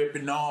negative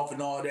ripping off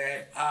and all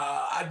that.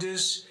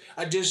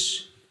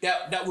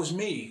 That was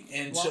me.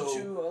 And why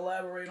don't you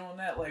elaborate on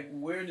that? Like,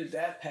 where did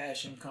that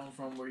passion come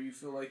from, where you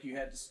feel like you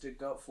had to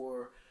stick up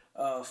for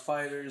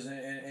fighters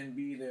and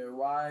be there?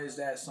 Why is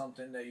that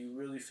something that you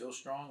really feel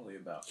strongly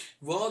about?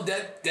 Well,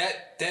 that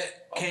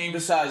came...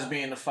 Besides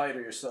being a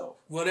fighter yourself.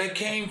 Well, that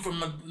came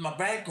from my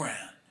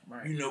background.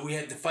 Right. You know, we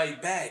had to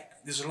fight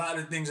back. There's a lot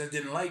of things I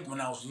didn't like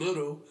when I was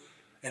little,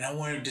 and I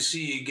wanted to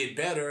see it get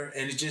better,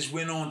 and it just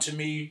went on to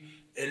me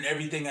in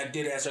everything I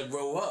did as I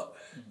grow up.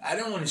 I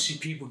don't want to see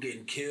people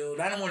getting killed.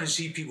 I don't want to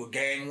see people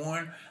gang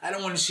warring. I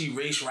don't want to see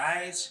race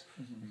riots.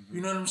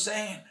 You know what I'm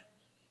saying?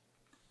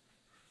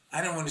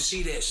 I don't want to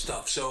see that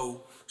stuff.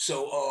 So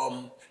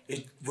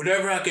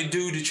whatever I could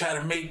do to try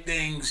to make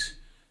things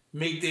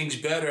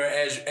better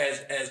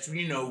as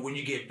you know, when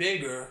you get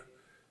bigger,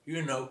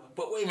 you know.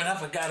 But wait a minute, I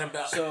forgot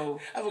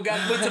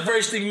what's the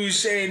first thing you were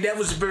saying. That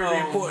was very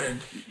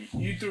important.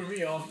 You threw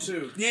me off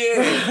too.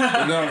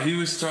 Yeah. No, he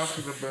was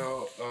talking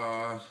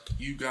about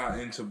you got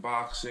into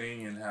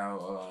boxing and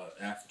how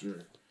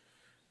after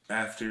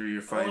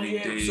your fighting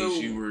days,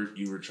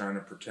 you were trying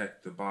to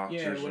protect the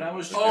boxers. Yeah, when I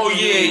was. I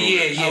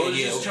was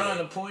just trying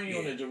to point you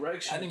in a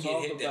direction. I didn't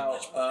talk get hit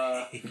about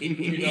that much.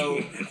 you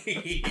know,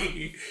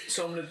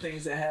 some of the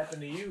things that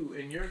happened to you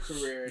in your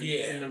career,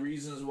 and the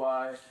reasons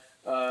why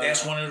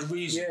That's one of the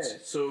reasons. Yeah.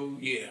 So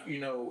you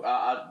know,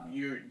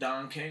 you're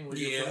Don King was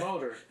your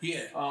promoter.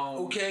 Yeah.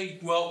 Okay.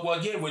 Well,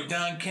 yeah. With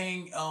Don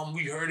King,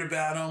 we heard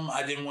about him.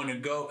 I didn't want to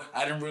go.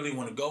 I didn't really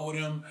want to go with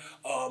him.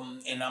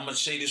 And I'm gonna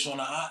say this on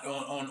the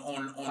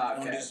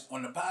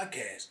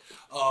podcast.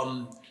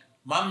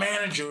 My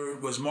manager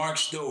was Mark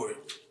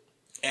Stewart,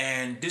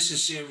 and this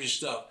is serious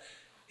stuff.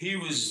 He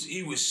was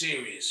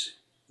serious.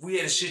 We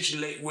had a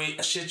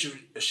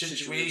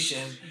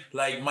situation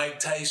like Mike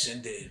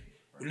Tyson did.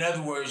 In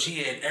other words,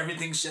 he had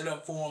everything set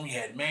up for him. He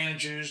had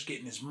managers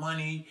getting his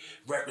money,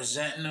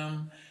 representing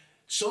him.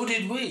 So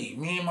did we.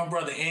 Me and my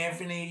brother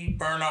Anthony,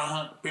 Bernard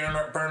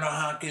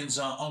Hopkins'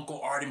 uncle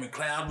Artie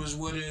McLeod was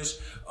with us,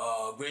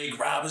 Greg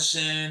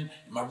Robinson,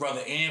 my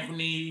brother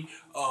Anthony,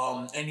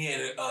 and he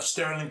had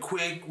Sterling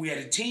Quick. We had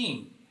a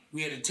team.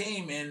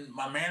 And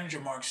my manager,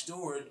 Mark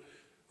Stewart,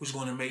 was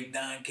going to make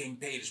Don King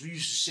pay this. We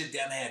used to sit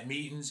down and have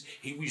meetings.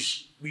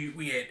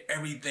 We had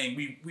everything.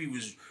 We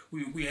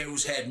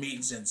had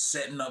meetings and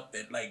setting up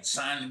and like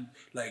signing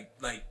like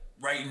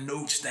writing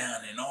notes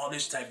down and all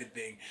this type of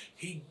thing.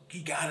 He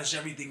got us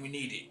everything we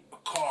needed. A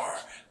car,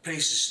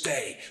 place to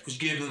stay, was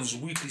giving us a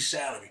weekly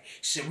salary.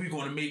 He said, we're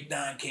going to make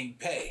Don King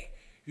pay.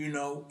 You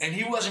know, and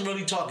he wasn't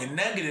really talking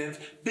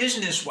negative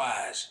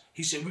business-wise.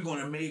 He said, we're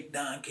going to make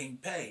Don King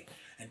pay.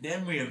 And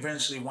then we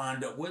eventually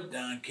wound up with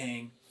Don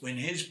King when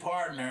his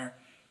partner,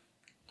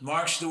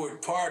 Mark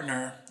Stewart's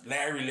partner,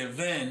 Larry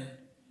Levin,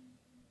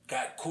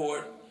 got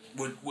caught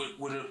with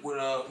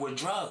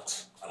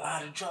drugs, a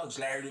lot of drugs.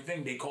 Larry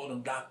Levin, they called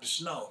him Dr.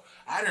 Snow.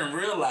 I didn't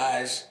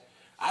realize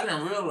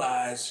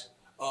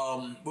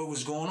what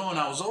was going on.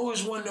 I was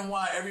always wondering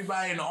why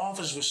everybody in the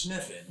office was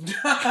sniffing. And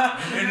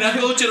I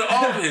go to the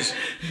office.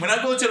 When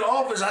I go to the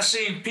office, I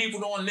seen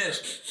people doing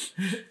this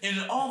in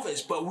the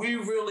office. But we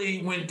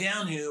really went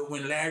downhill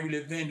when Larry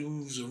Levin,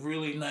 who was a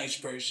really nice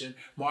person,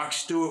 Mark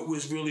Stewart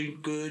was really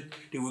good.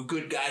 They were a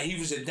good guy. He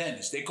was a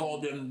dentist. They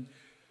called him,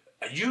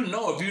 you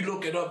know, if you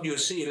look it up, you'll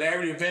see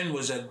Larry Levin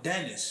was a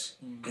dentist.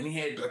 And he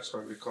had... That's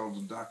why they called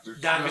him Dr.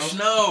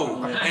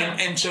 Snow.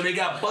 And so they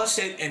got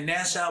busted, and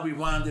that's how we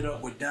wound it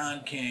up with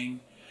Don King.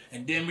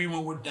 And then we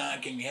went with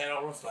Don King. We had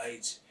all the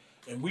fights.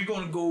 And we're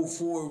going to go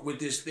forward with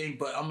this thing,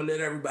 but I'm going to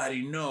let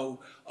everybody know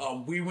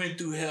we went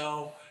through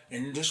hell,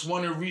 and that's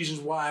one of the reasons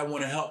why I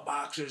want to help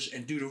boxers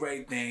and do the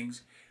right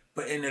things.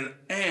 But in the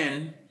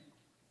end,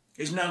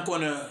 it's not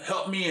going to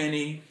help me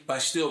any by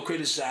still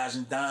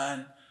criticizing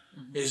Don.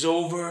 It's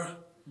over.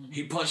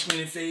 He punched me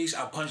in the face.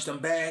 I punched him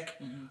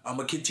back. I'm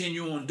going to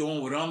continue on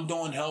doing what I'm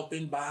doing,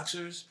 helping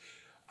boxers.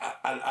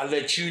 I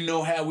let you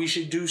know how we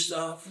should do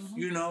stuff,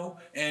 you know,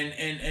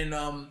 and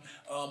I'm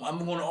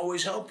going to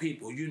always help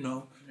people, you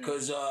know,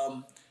 because,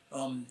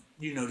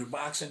 you know, the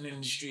boxing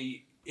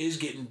industry is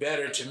getting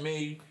better to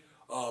me.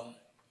 But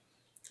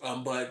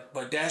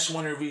that's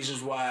one of the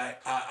reasons why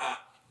I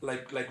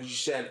like you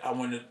said, I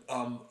want to,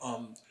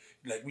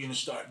 like we want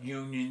to start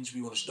unions,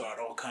 we want to start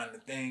all kinds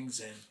of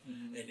things and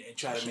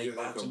try to make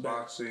boxing like a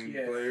boxing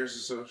players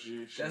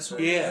association. That's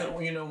what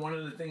you know, one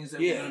of the things that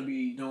we're gonna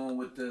be doing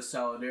with the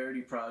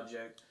Solidarity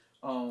Project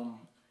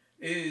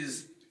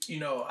is, you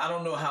know, I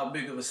don't know how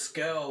big of a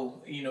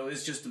scale, you know,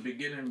 it's just the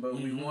beginning, but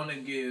we want to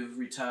give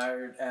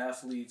retired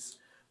athletes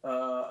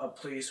a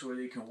place where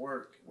they can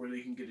work, where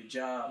they can get a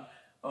job,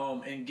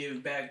 and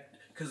give back,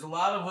 because a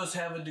lot of us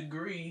have a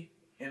degree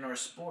in our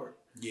sport.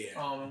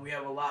 And we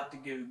have a lot to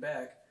give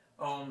back.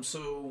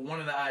 So one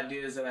of the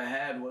ideas that I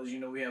had was, you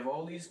know, we have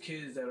all these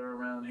kids that are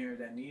around here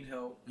that need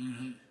help.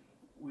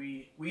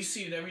 We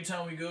see it every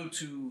time we go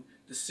to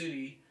the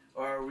city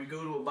or we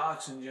go to a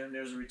boxing gym.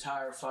 There's a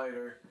retired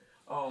fighter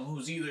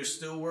who's either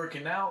still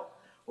working out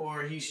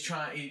or he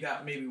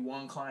got maybe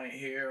one client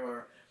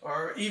here,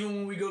 or even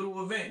when we go to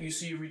an event, you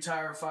see a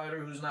retired fighter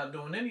who's not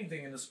doing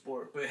anything in the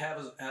sport but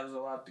has a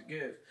lot to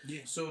give.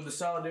 So the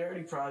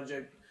Solidarity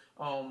Project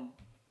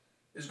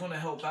is going to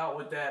help out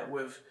with that,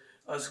 with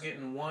us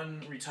getting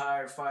one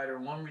retired fighter,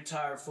 one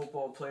retired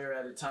football player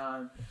at a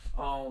time,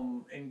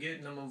 and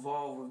getting them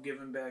involved with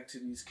giving back to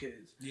these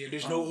kids.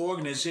 There's no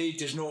organization,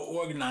 there's no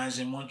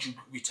organizing once you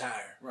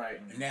retire.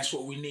 And that's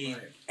what we need.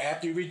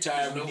 After you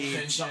retire, we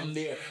need something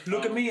there.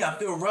 Look at me, I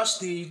feel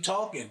rusty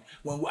talking.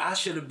 When I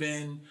should have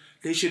been,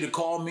 they should have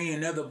called me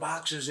and other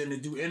boxers in to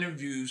do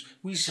interviews.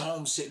 We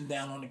home sitting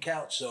down on the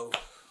couch, so...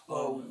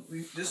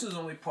 this is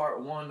only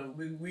part one.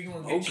 We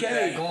gonna get you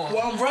back on.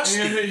 Well, I'm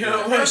rusty.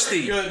 I'm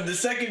rusty. The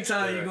second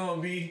time you're gonna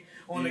be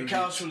on the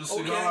couch with a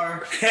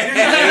cigar.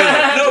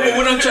 No, but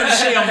what I'm trying to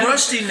say, I'm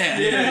rusty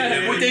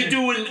now. What they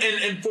do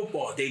in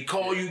football, they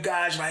call you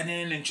guys right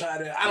in and try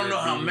to. I don't know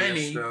how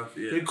many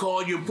they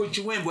call you and put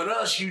you in. With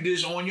us, you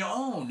just on your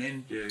own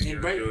and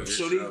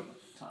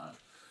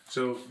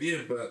So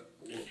but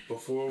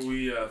before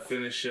we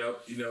finish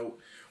up, you know.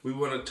 We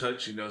want to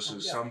touch, you know, so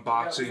some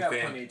boxing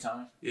fans.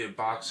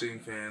 Boxing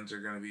fans are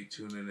gonna be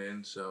tuning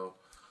in. So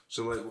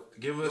like,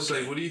 give us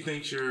like, what do you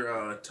think's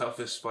your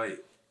toughest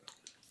fight?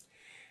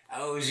 I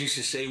always used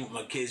to say with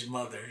my kid's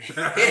mother.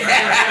 No.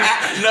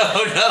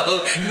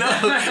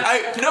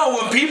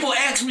 When people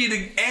ask me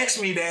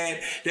that,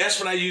 that's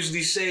what I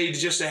usually say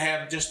so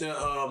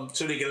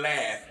they can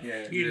laugh.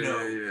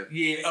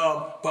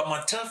 But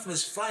my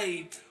toughest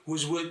fight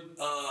was with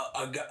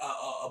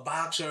a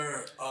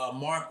boxer.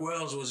 Mark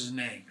Wells was his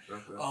name.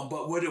 Okay.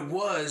 But what it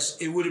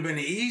would have been an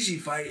easy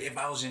fight if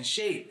I was in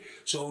shape.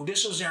 So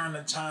this was around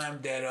the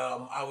time that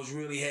I was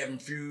really having a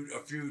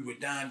feud with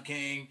Don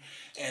King,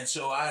 and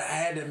so I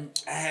had to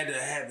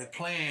have a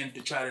plan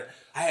to try to.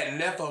 I had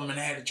left him and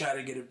I had to try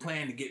to get a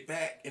plan to get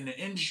back in the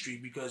industry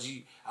because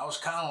I was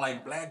kind of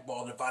like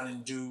blackballed if I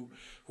didn't do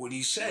what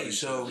he say.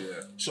 So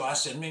I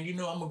said, man, I'm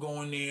gonna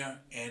go in there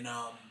and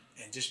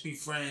just be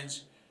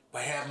friends,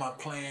 but have my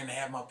plan,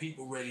 have my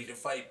people ready to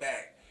fight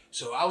back.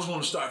 So I was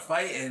going to start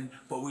fighting,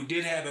 but we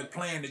did have a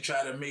plan to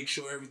try to make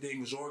sure everything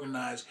was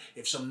organized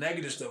if some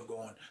negative stuff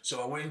going. So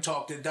I went and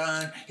talked to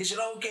Don. He said,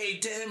 okay,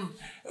 Tim.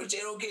 I said,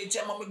 okay,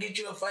 Tim, I'm going to get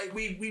you a fight.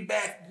 We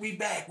back. We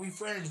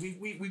friends.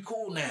 We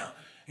cool now.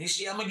 And he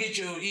said, I'm going to get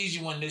you an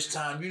easy one this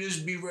time. You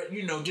just be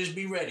ready, just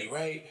be ready,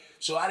 right?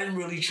 So I didn't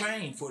really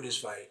train for this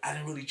fight. I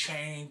didn't really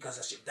train because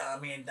I said,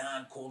 me and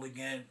Don cool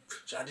again.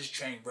 So I just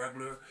trained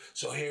regular.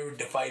 So here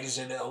the fight is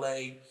in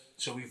L.A.,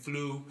 so we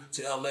flew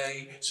to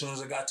L.A. As soon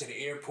as I got to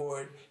the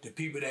airport, the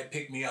people that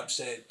picked me up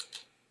said,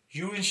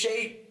 you in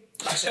shape?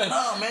 I said,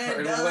 no,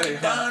 man,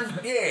 Don,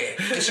 yeah.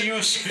 So you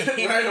in shape?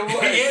 Right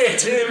away. Yeah,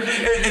 Tim.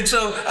 And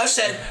so I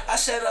said,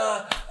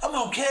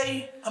 I'm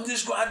okay.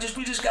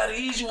 We just got an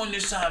easy one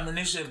this time. And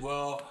they said,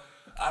 well,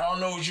 I don't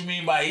know what you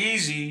mean by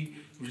easy.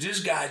 This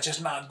guy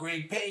just knocked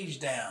Greg Page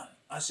down.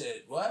 I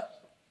said,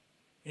 what?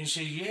 And he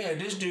said, yeah,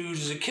 this dude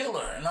is a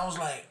killer. And I was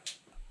like,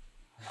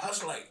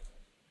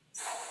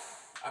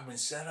 I've been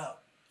set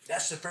up.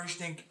 That's the first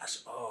thing. I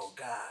said, oh,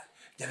 God.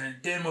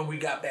 Then when we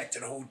got back to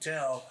the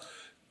hotel,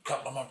 a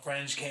couple of my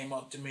friends came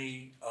up to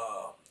me,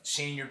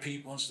 senior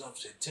people and stuff,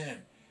 said, Tim,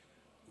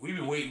 we've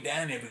been waiting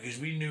down there because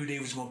we knew they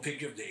was going to pick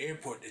you up at the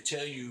airport to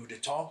tell you, to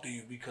talk to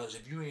you, because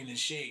if you ain't in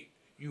shape,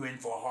 you in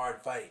for a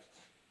hard fight.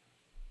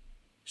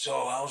 So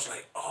I was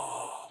like,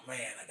 oh,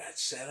 man, I got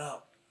set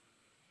up.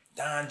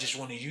 Don just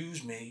want to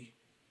use me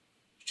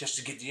just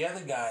to get the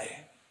other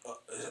guy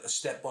a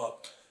step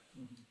up.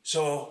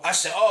 So I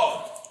said,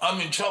 oh, I'm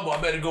in trouble. I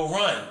better go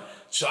run.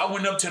 So I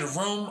went up to the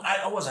room.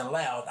 I wasn't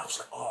loud. I was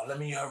like, oh, let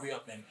me hurry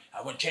up. And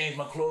I went change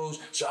my clothes.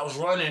 So I was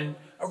running.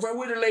 I ran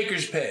where the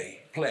Lakers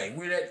play.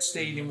 Where that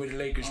stadium where the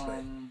Lakers play.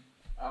 I don't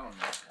know.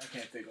 I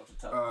can't think off the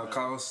top of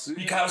my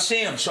head.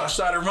 Coliseum. So I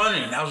started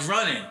running. I was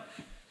running.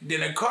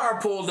 Then a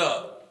car pulled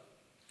up.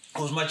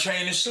 It was my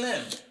trainer,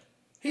 Slim.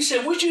 He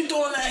said, what you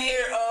doing out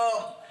here?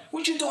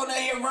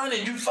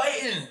 Running? You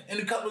fighting in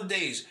a couple of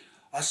days.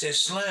 I said,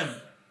 Slim,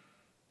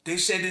 they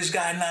said this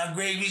guy not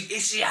great.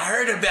 I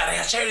heard about it.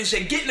 I heard he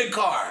said, get in the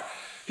car.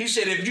 He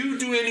said, if you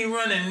do any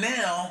running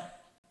now,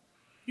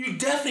 you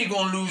definitely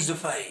going to lose the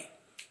fight.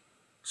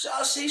 So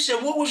he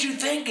said, what was you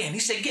thinking? He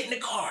said, get in the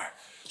car.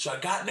 So I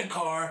got in the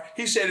car.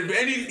 He said,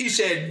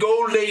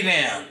 go lay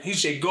down. He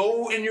said,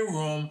 go in your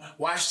room,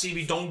 watch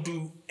TV, don't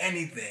do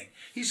anything.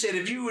 He said,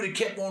 if you would have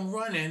kept on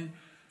running,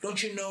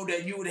 don't you know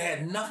that you would have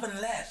had nothing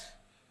left?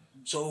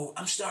 So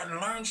I'm starting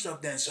to learn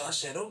stuff then. So I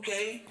said,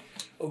 okay,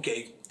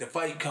 the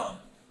fight come.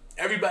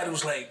 Everybody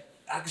was like,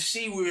 I could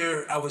see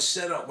where I was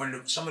set up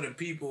when some of the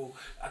people,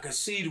 I could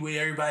see the way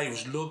everybody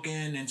was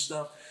looking and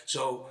stuff.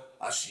 So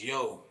I said,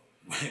 yo,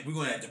 we're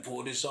going to have to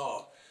pull this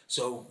off.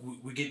 So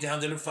we get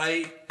down to the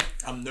fight.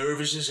 I'm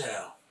nervous as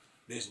hell.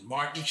 There's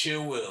Mark the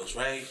Chill Wills,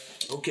 right?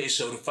 Okay,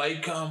 so the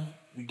fight come.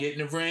 We get in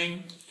the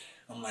ring.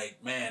 I'm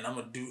like, man, I'm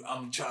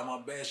gonna try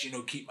my best,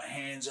 keep my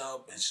hands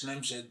up. And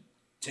Slim said,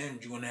 Tim,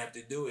 you're going to have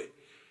to do it.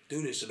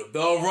 Do this. So the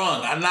bell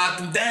rung. I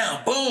knocked him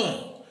down.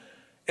 Boom.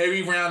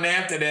 Every round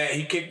after that,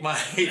 he kicked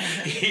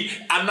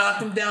I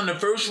knocked him down the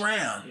first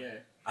round. Yeah.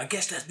 I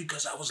guess that's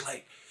because I was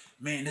like,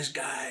 man, this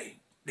guy,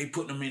 they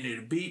put him in there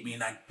to beat me,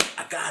 and I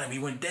got him. He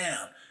went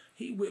down.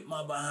 He whipped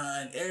my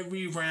behind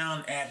every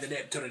round after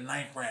that to the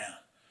 9th round.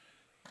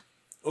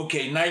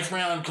 Okay, 9th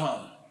round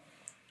come.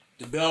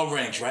 The bell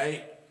rings,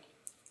 right?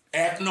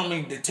 The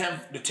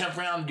 10th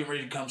round get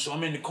ready to come. So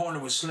I'm in the corner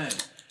with Slim.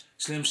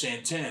 Slim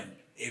saying, Tim,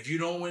 if you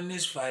don't win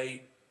this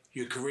fight,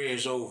 your career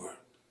is over.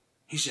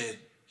 He said,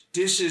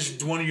 this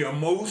is one of your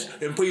most,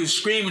 and he was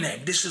screaming at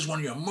me, this is one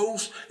of your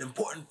most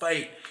important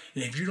fight.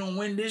 And if you don't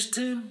win this,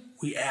 Tim,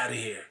 we out of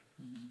here.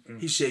 Mm-hmm.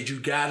 He said, you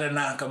gotta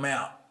knock him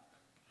out.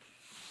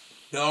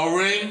 Bell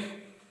ring,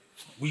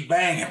 we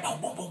banging,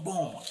 boom, boom, boom,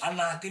 boom. I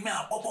knocked him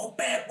out, boom, boom,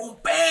 bam, boom,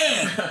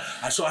 bam.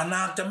 So I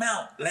knocked him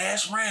out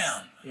last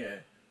round. Yeah.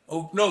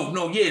 Oh,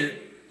 no, yeah,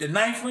 the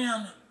 9th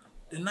round.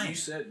 The 9th. You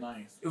said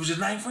 9th. It was the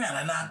 9th round,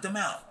 I knocked him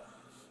out.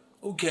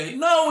 Okay,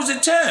 no, it was the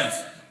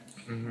 10th.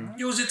 Mm-hmm.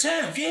 It was the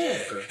 10th,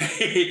 yeah.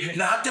 Okay.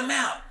 Knocked him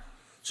out.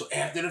 So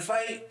after the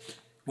fight,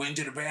 went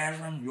to the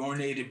bathroom,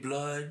 urinated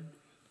blood.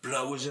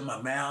 Blood was in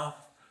my mouth.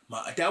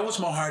 That was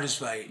my hardest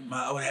fight.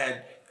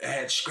 I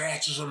had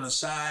scratches on the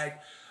side.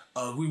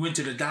 We went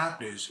to the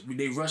doctors.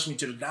 They rushed me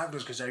to the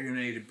doctors because I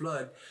urinated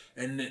blood.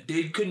 And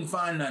they couldn't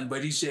find nothing,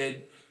 but he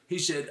said He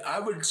said, I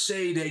would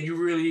say that you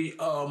really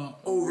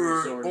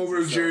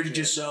overexerted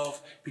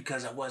yourself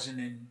because I wasn't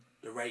in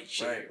the right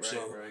shape.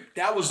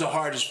 That was the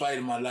hardest fight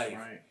of my life.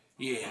 Right.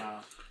 Yeah. Wow.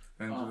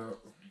 Ended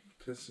up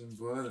pissing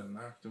blood and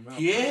knocked him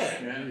out.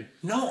 Yeah.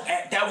 No,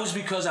 that was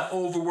because I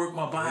overworked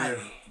my body.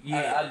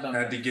 Yeah. I done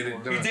had to get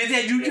it done. You did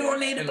that? You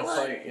urinated in the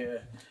blood? fight, yeah.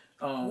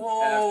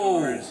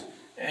 Whoa. Afterwards.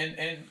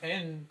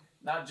 And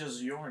not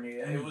just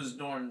urinate. It was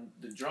during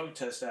the drug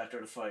test after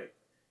the fight.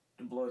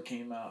 The blood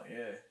came out,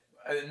 yeah.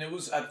 And it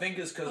was, I think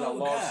it's because I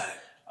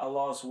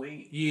lost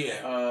weight.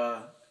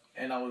 Yeah.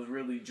 And I was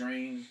really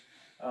drained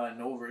and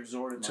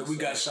overexerted myself. So we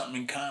got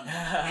something in common.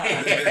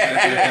 I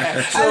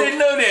didn't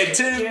know that,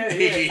 Tim.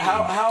 Yeah.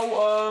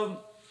 How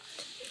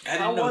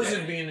was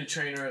it being a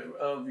trainer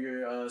of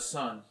your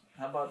son?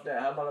 How about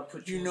that? How about I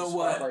put you in a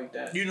spot like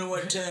that? You know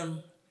what,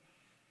 Tim?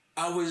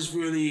 I was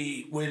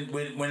really when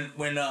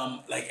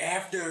like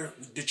after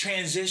the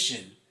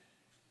transition,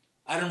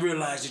 I didn't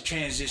realize the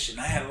transition.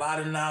 I had a lot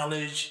of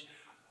knowledge.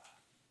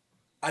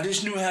 I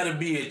just knew how to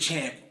be a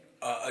champ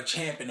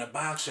and a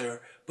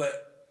boxer,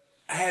 but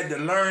I had to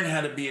learn how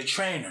to be a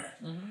trainer.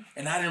 Mm-hmm.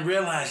 And I didn't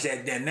realize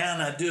that now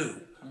I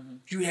do. Mm-hmm.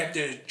 You have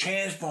to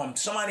transform.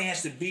 Somebody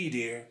has to be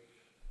there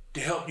to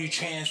help you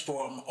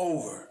transform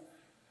over.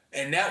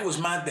 And that was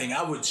my thing.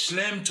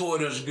 Slim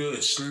taught us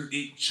good.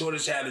 He taught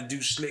us how to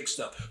do slick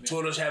stuff.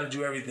 Taught us how to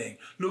do everything.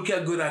 Look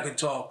how good I could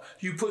talk.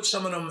 You put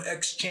some of them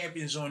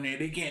ex-champions on there,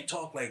 they can't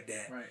talk like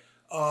that. Right.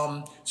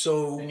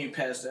 So. And you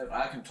pass that.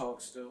 I can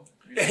talk still.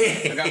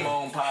 I got my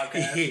own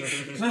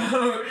podcast.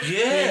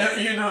 Yeah.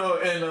 You know,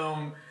 and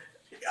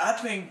I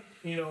think,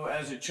 you know,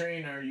 as a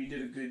trainer, you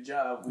did a good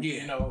job.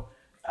 You know,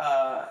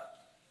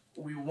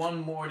 we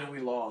won more than we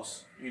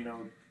lost. You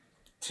know,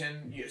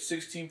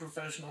 16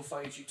 professional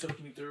fights you took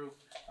me through.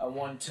 I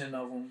won 10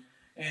 of them.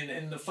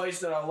 And the fights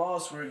that I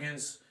lost were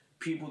against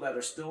people that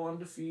are still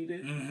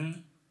undefeated,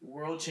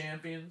 world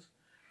champions.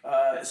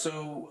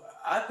 So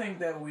I think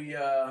that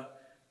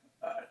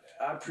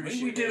I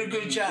appreciate we did a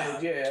good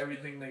job.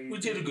 Everything that you did. We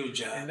did a good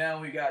job. And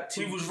now we got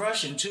We was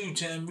rushing too,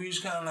 Tim. We was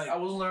kind of like... I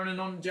was learning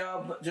on the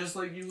job, just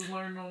like you was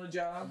learning on the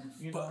job.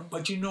 You know?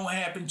 But you know what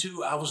happened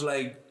too? I was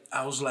like,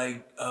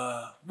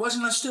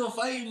 wasn't I still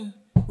fighting?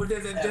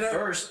 At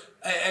first.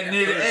 At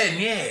near the end,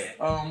 yeah.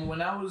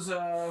 When I was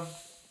an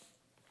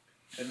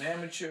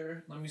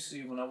amateur, let me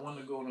see, when I won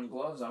the Golden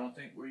Gloves, I don't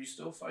think, were you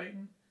still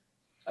fighting?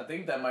 I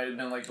think that might have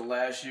been like the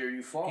last year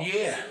you fought.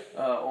 Yeah.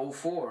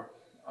 04.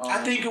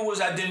 I think it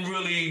was I didn't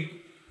really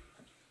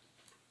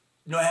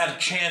know how to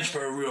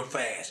transfer real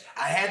fast.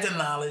 I had the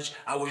knowledge.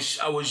 I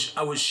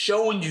was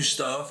showing you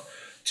stuff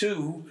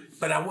too,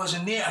 but I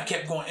wasn't there. I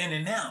kept going in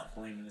and out.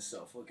 Blaming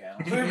himself. Look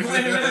at him. Blaming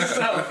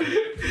himself.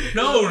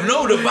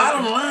 No. The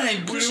bottom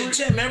line, listen,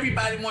 Tim.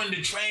 Everybody wanted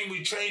to train.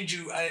 We trained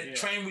you. I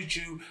trained with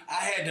you. I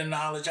had the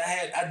knowledge.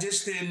 I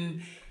just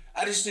didn't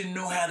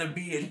know how to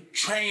be a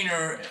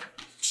trainer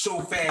so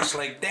fast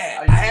like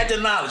that. I had the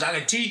knowledge. I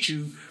could teach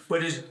you.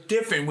 But it's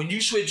different. When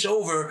you switch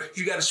over,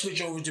 you got to switch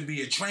over to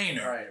be a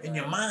trainer in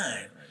your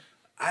mind.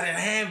 I didn't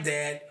have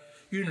that.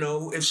 You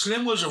know, if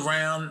Slim was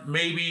around,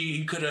 maybe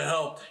he could have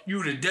helped. You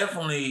would have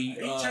definitely...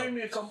 He trained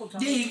me a couple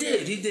times. Yeah,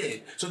 he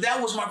did. So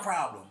that was my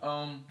problem.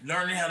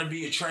 Learning how to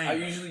be a trainer. I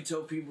usually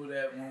tell people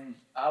that when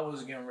I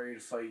was getting ready to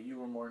fight, you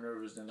were more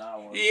nervous than I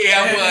was.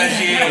 Yeah,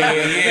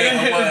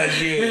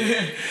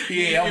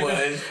 I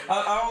was.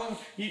 I don't,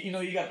 you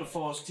know, you got the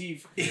false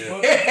teeth. But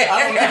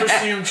I don't ever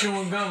see him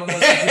chewing gum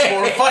unless it's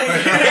before a fight.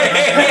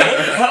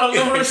 I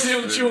don't ever see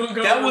him chewing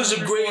gum. That was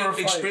a great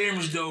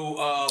experience,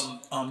 though,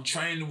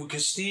 training,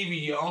 because Stevie,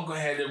 your uncle,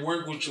 had to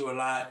work with you a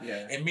lot.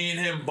 Yeah. And me and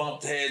him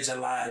bumped heads a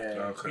lot.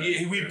 Yeah.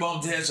 Okay. We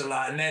bumped heads a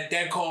lot. And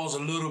that caused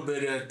a little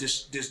bit of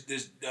this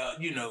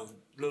you know,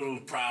 little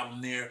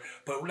problem there,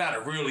 but not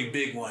a really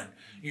big one,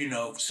 you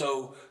know.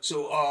 So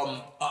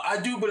I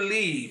do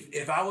believe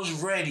if I was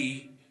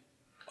ready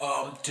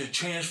to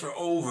transfer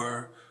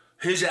over,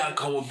 his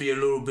outcome would be a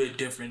little bit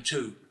different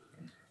too.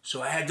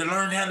 So I had to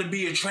learn how to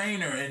be a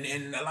trainer,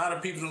 and a lot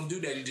of people don't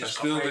do that. You just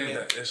I still think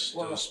that it's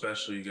still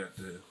special. You got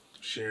to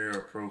share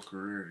a pro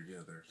career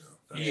together. So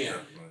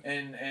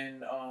and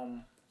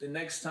the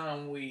next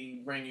time we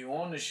bring you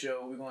on the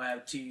show, we're gonna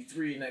have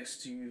T3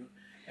 next to you.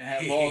 And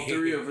have all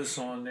three of us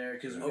on there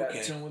because we got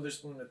Tim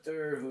Witherspoon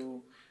III,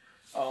 who,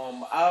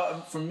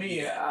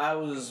 I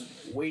was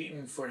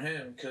waiting for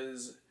him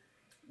because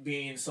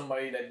being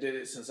somebody that did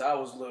it since I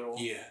was little,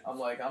 I'm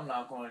like, I'm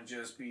not going to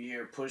just be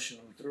here pushing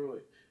him through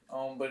it.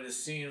 But it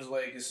seems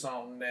like it's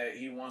something that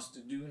he wants to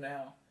do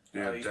now.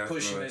 He's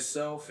pushing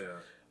himself.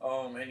 Yeah.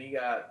 And he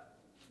got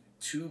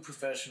 2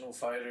 professional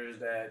fighters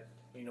that,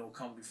 you know,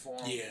 come before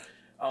him. Yeah.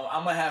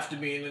 I'm going to have to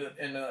be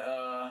in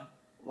the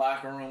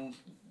locker room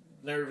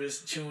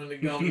nervous, chewing the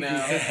gum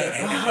now.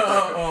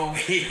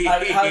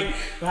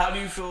 How do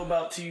you feel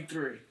about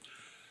T3?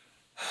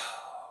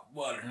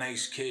 What a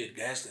nice kid.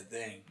 That's the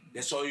thing.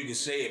 That's all you can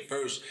say at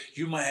first.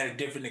 You might have a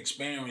different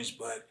experience,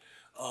 but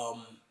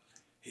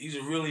he's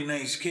a really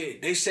nice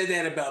kid. They said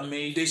that about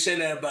me. They said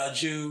that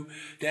about you.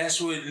 That's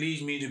what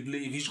leads me to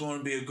believe he's going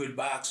to be a good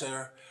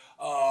boxer.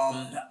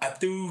 I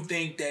do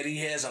think that he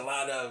has a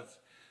lot of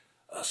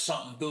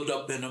something built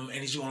up in him, and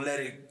he's gonna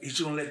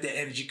let that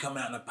energy come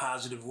out in a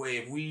positive way.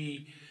 If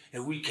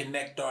we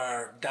connect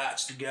our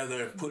dots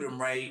together and put them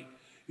right,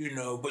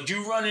 But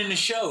you running the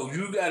show,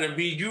 you gotta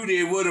be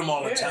there with him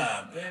all the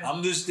time. Yeah.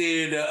 I'm just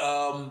there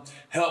to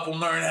help him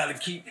learn how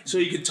to so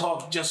he can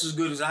talk just as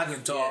good as I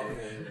can talk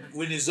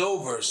when it's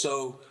over.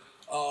 So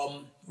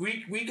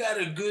we got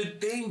a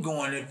good thing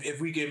going if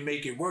we can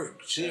make it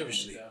work.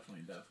 Seriously,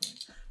 definitely.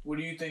 What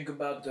do you think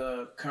about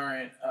the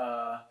current?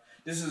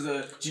 This is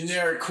a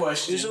generic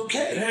question. It's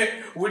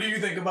okay. What do you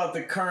think about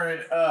the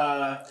current,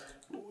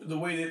 the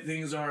way that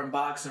things are in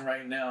boxing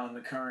right now in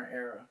the current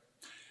era?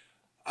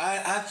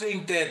 I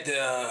think that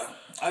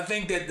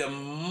the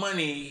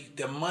money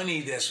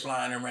that's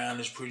flying around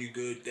is pretty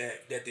good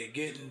that they're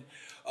getting.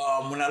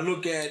 When I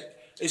look at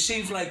it,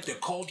 seems like the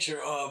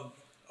culture of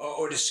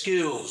or the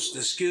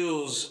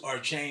skills are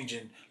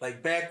changing.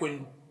 Like back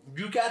when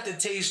you got the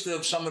taste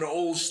of some of the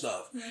old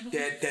stuff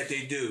that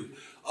they do.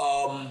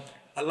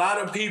 A lot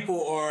of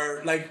people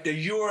are like the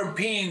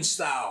European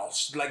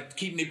styles, like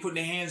they putting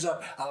their hands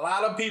up. A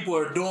lot of people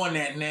are doing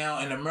that now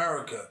in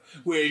America,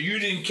 where you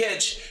didn't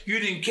catch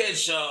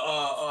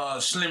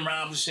Slim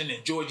Robinson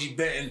and Georgie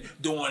Benton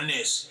doing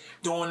this.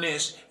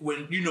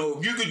 When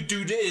if you could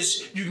do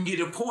this, you can get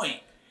a point.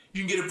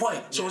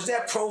 So is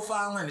that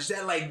profiling? Is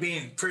that like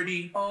being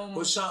pretty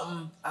or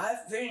something? I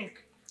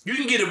think you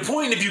can get a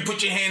point if you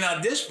put your hand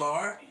out this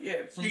far.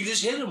 Yeah, you can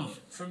just hit them.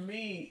 For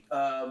me,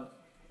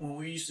 when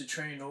we used to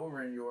train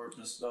over in Europe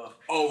and stuff.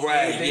 Oh,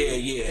 right.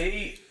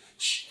 They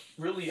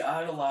really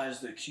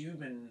idolized the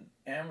Cuban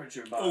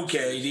amateur boxers.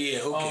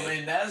 Okay.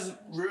 And that's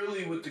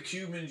really what the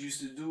Cubans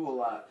used to do a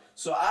lot.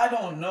 So I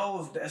don't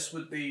know if that's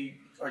what they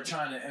are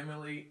trying to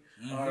emulate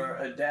or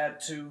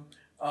adapt to.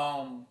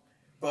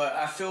 But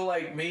I feel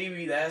like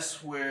maybe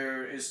that's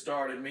where it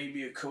started.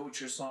 Maybe a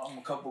coach or something,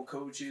 a couple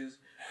coaches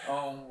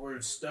were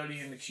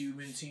studying the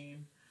Cuban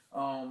team.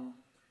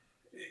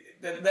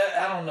 That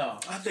I don't know.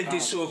 I think they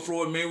saw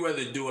Floyd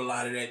Mayweather do a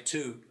lot of that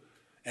too,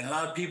 and a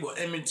lot of people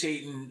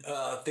imitating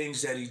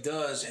things that he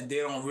does, and they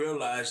don't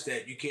realize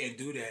that you can't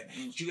do that.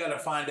 You got to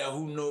find out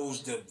who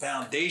knows the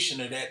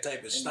foundation of that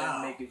type of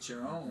style. Make it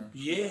your own.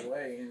 Yeah,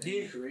 way and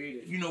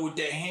create it. With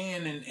that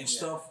hand and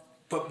stuff.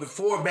 But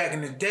before, back in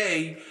the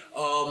day,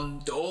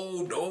 the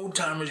old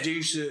timers, they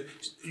used to,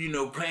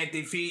 plant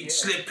their feet,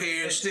 slip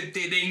here, slip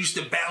there. They used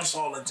to bounce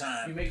all the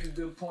time. You make a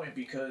good point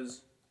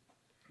because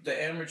the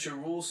amateur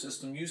rule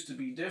system used to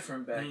be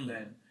different back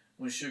then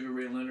when Sugar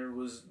Ray Leonard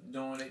was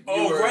doing it.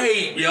 You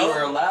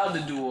were allowed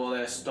to do all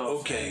that stuff.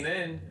 Okay. And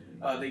then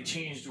they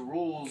changed the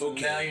rules. Okay.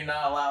 And now you're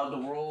not allowed to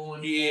roll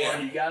anymore. Yeah.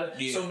 You got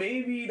to. Yeah. So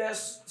maybe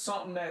that's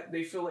something that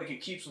they feel like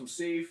it keeps them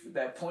safe.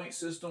 That point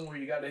system where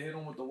you got to hit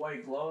them with the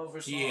white glove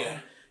or something. Yeah.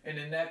 And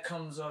then that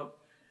comes up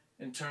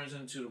and turns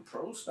into the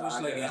pro style.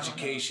 It's like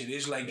education.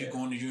 It's like you're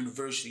going to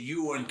university.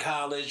 You were in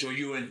college or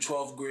you were in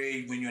 12th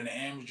grade when you're in the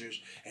amateurs.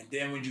 And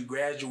then when you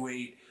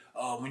graduate,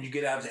 when you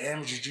get out of the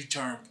amateurs, you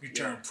turn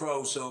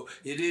pro. So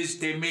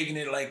they're making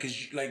it like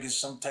it's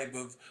some type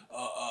of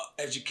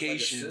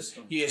education. Like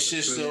system.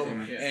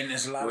 System. Yeah. And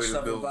there's a lot of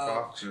stuff about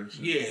boxers.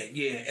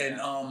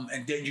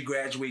 And then you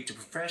graduate to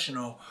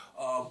professional.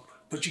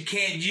 But you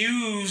can't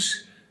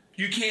use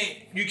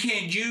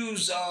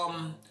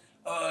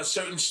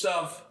certain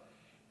stuff.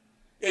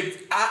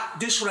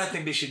 This is what I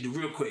think they should do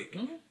real quick.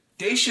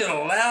 They should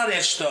allow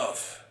that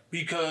stuff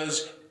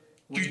because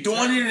you're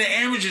doing it in the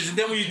amateurs, and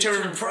then when you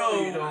turn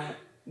pro,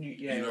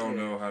 you don't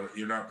know how to.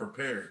 You're not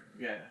prepared.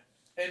 Yeah.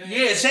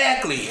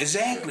 Exactly.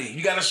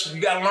 You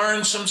gotta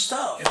learn some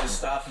stuff. And it's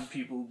stopping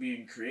people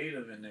being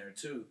creative in there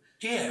too.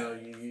 Yeah.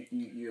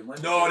 You're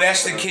no,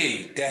 that's the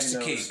key. That's the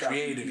key.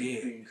 Creative.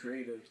 Being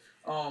creative.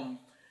 I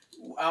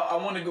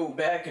want to go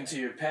back into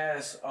your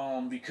past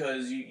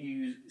because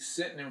you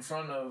sitting in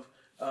front of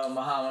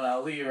Muhammad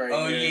Ali right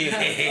now.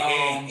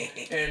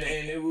 And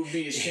it would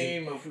be a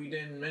shame if we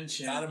didn't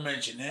mention. Gotta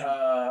mention him.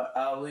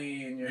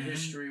 Ali and your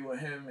history with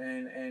him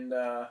and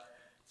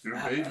your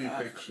baby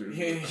picture.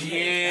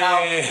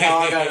 How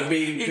I got a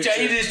baby picture.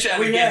 He just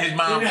trying to get his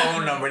mom's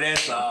phone number.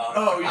 That's all.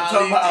 Oh, you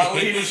talking about Ali?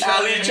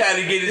 Ali trying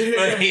to get his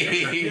money.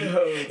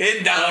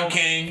 And Don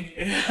King.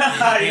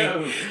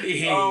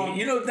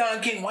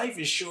 Don King's wife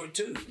is short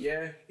too.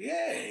 Yeah.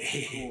 Yeah.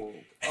 Cool.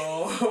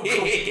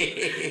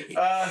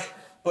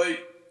 But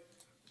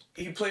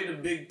he played a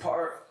big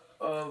part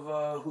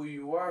of who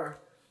you were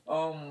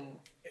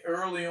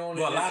early on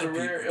in your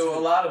career. A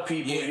lot of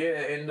people,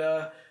 and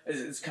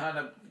it's kind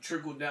of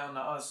trickled down to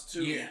us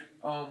too. Yeah.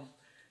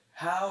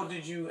 How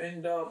did you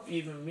end up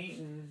even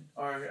meeting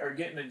or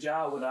getting a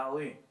job with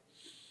Ali?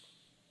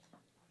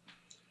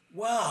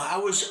 Well, I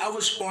was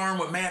sparring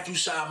with Matthew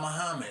Saad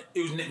Muhammad.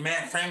 It was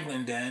Matt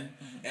Franklin then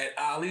at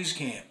Ali's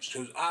camps.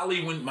 So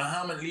Ali, when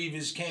Muhammad leave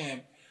his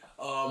camp,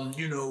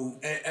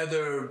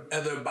 other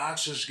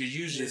boxers could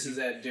use it. This is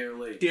at Deer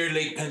Lake. Deer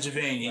Lake,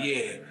 Pennsylvania,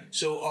 Right.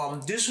 So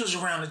this was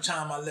around the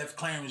time I left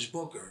Clarence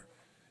Booker.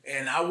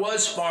 And I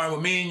was sparring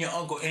with me and your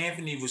Uncle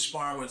Anthony was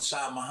sparring with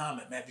Saad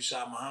Muhammad, Matthew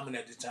Saad Muhammad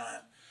at the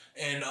time.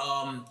 And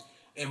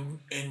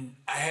and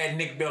I had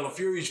Nick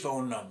Bellafury's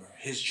phone number,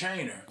 his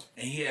trainer,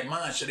 and he had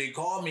mine. So they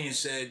called me and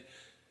said,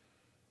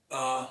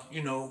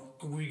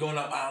 we going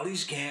up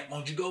Ali's camp,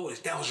 won't you go with us?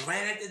 That was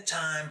right at the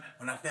time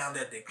when I found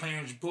out that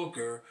Clarence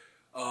Booker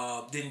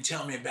didn't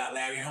tell me about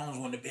Larry Holmes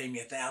wanted to pay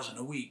me $1,000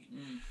 a week.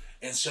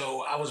 And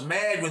so I was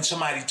mad when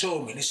somebody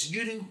told me. They said,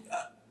 you didn't,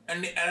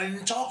 and I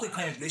didn't talk to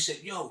Clarence. They said,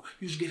 yo,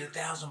 you should get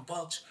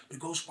 $1,000 to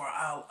go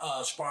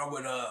spar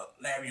with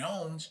Larry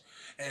Holmes.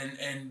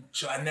 And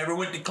so I never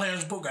went to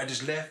Clarence Booker. I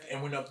just left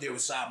and went up there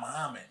with Saad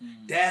Muhammad.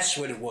 That's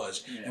what it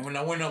was. Yeah. And when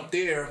I went up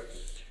there,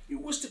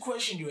 what's the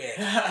question you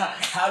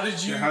asked? How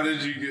did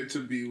you get to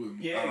be with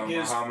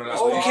Muhammad?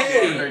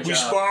 Okay, we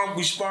sparring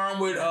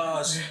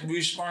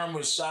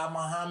with Saad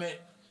Muhammad,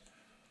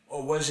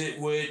 or was it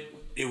with?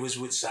 It was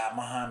with Saad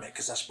Muhammad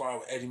because I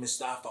sparred with Eddie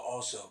Mustafa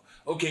also.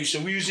 Okay,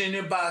 so we was in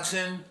there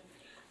boxing.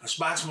 I was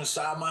boxing with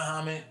Saad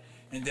Muhammad,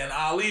 and then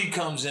Ali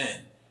comes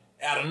in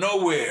out of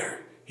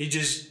nowhere. He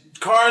just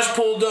cars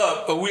pulled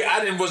up, but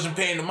I wasn't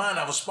paying the mind.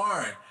 I was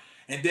sparring,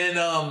 and then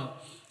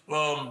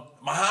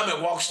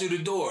Muhammad walks through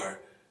the door.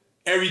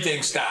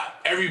 Everything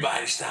stopped.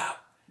 Everybody stopped.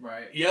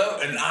 Right.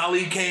 Yep. And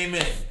Ali came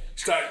in.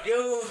 Started,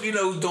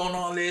 doing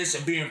all this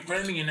and being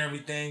friendly and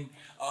everything.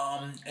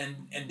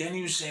 And then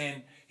he was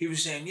saying,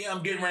 yeah,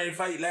 I'm getting ready to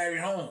fight Larry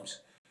Holmes.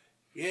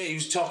 Yeah, he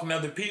was talking to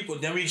other people.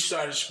 Then we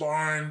started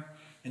sparring,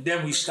 and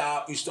then we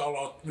stopped.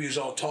 We was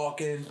all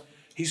talking.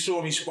 He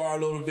saw me spar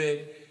a little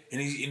bit, and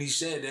he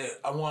said that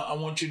I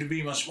want you to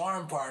be my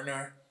sparring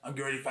partner. I'm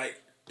getting ready to fight.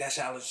 That's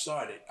how it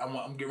started.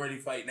 I'm getting ready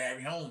to fight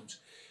Larry Holmes.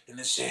 And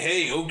they said,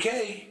 hey,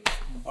 okay,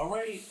 all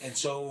right. And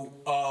so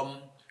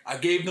I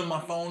gave them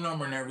my phone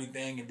number and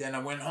everything, and then I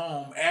went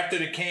home. After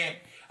the camp,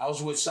 I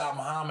was with Saad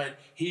Muhammad.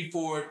 He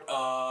fought,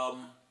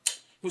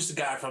 who's the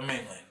guy from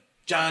England?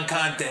 John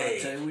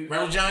Conte.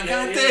 Remember John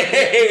Conte?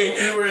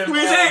 Yeah. We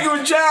was hanging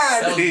with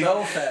John. That was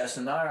Belfast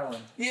in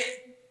Ireland. Yeah,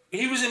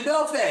 he was in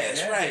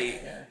Belfast,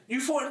 right. Yeah. You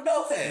fought in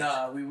Belfast?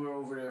 Nah, we were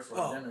over there for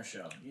a dinner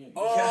show. Yeah.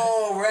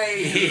 Oh,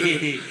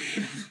 right.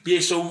 Yeah,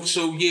 so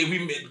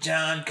we met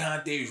John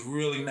Conte. He was a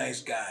really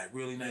nice guy,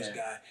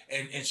 guy.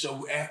 And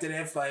so after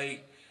that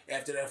fight,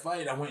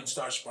 I went and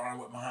started sparring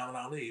with Muhammad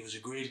Ali. It was a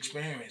great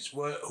experience.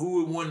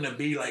 Who would want to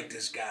be like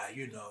this guy,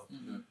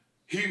 Mm-hmm.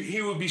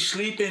 He would be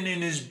sleeping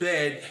in his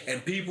bed,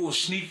 and people would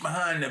sneak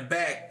behind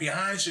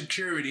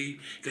security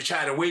to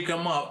try to wake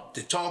him up,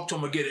 to talk to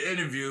him or get an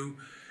interview.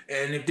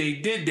 And if they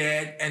did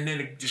that, and then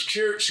the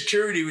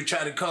security would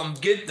try to come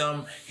get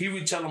them, he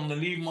would tell them to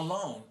leave him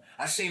alone.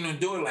 I seen him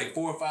do it like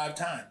 4 or 5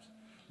 times.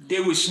 They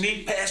would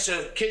sneak past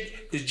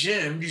the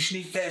gym. You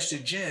sneak past the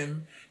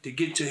gym to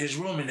get to his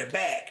room in the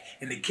back,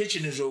 and the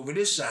kitchen is over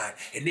this side,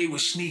 and they would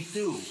sneak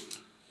through.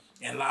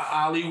 And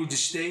Ali would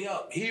just stay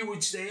up. He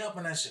would stay up,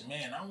 and I said,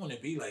 man, I want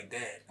to be like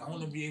that. I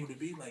want to be able to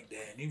be like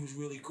that. And he was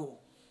really cool.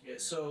 Yeah,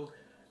 so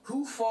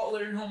who fought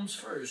Larry Holmes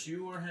first,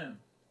 you or him?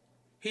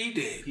 He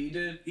did. He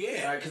did? Yeah.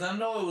 All right, because I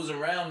know it was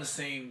around the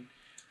same.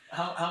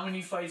 How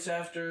many fights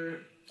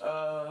after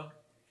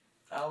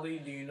Ali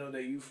do you know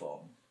that you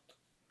fought?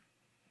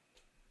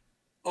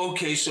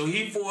 Okay, so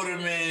he fought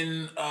him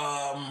in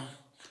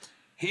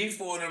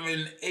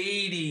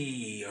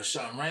 80 or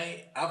something,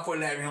 right? I fought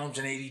Larry Holmes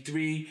in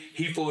 83.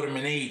 He fought him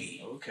in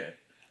 80. Okay.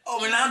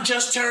 Oh, and I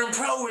just turned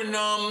pro in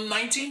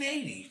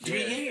 1980.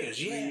 3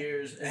 years, yeah. 3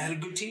 years. I had a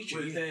good teacher.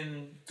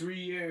 Within 3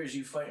 years,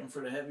 you fighting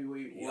for the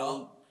heavyweight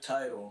world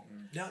title.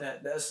 Yeah.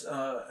 That's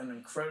an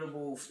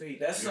incredible feat.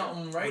 That's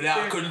something right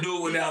there. Couldn't do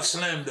it without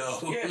Slim, though.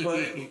 Yeah, but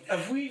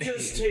if we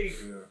just take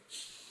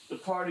the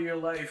part of your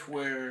life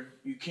where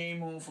you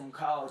came home from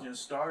college and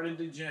started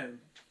the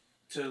gym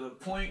to the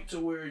point to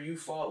where you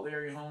fought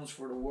Larry Holmes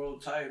for the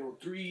world title,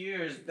 3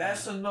 years,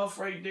 that's enough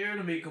right there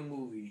to make a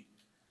movie.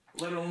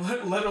 Let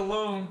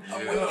alone.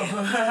 I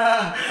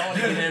want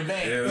to get in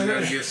advance. Yeah, we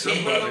gotta get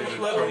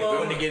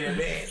somebody. to get in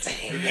advance.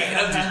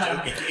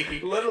 I'm just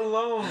joking. Let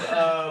alone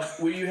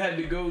where you had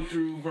to go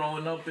through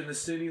growing up in the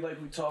city,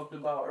 like we talked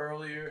about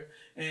earlier,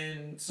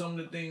 and some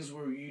of the things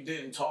where you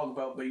didn't talk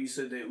about, but you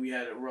said that we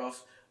had it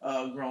rough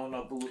growing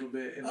up a little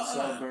bit in the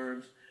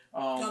suburbs.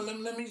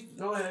 Let me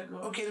go ahead.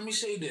 Okay, let me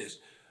say this.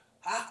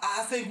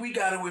 I think we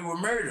got away with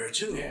murder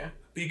too. Yeah.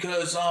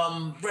 Because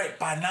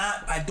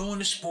by doing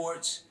the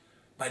sports.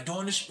 By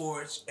doing the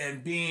sports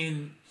and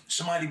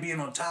somebody being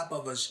on top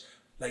of us,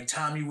 like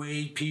Tommy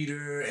Wade,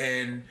 Peter,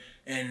 and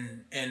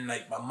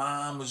like my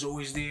mom was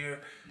always there,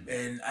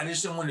 and I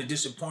just didn't want to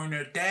disappoint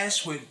her.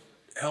 That's what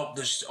helped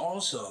us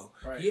also.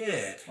 Right.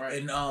 Yeah.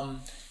 Right.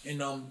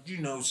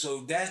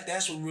 So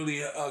that's what really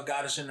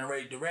got us in the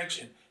right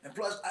direction. And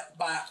plus,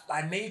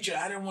 by nature,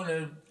 I didn't want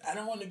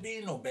to be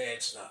in no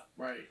bad stuff.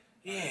 Right.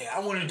 Yeah,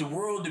 I wanted the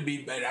world to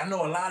be better. I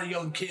know a lot of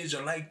young kids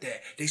are like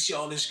that. They see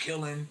all this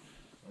killing.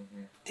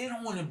 Mm-hmm. They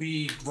don't want to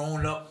be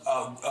growing up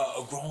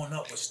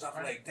with stuff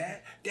like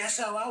that. That's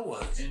how I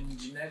was. And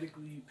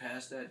genetically, you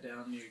pass that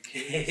down to your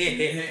kids.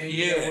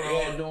 We're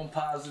all doing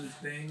positive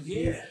things.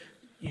 Yeah.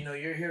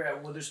 You're here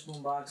at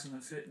Witherspoon Boxing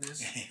and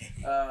Fitness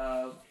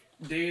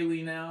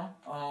daily now.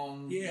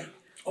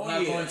 I'm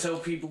not going to tell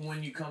people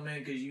when you come in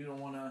because you don't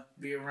want to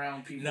be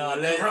around people. No,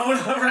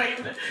 Corona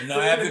right now. No,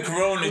 after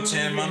Corona,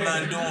 Tim, I'm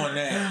not doing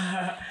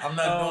that. I'm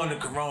not doing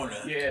the Corona.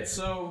 Yeah,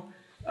 so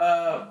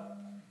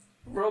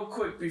real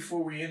quick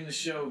before we end the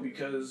show,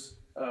 because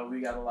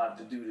we got a lot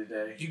to do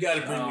today. You got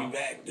to bring me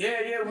back.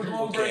 Yeah, we're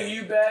going to bring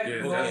you back.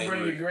 We're going to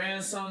bring your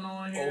grandson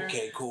on here.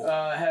 Okay, cool.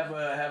 Have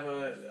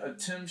a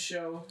Tim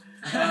show.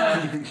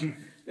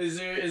 Is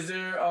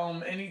there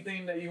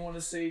anything that you want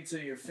to say to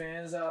your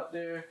fans out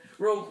there?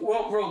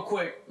 Real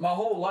quick. My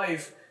whole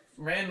life,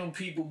 random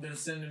people been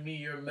sending me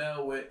your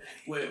mail with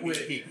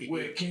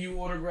can you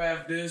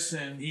autograph this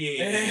and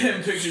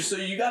pictures. So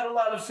you got a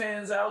lot of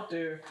fans out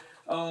there.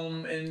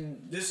 And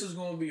this is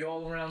going to be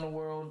all around the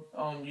world.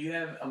 You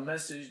have a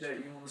message that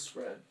you want to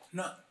spread?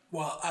 No.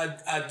 Well,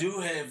 I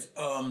do have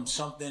a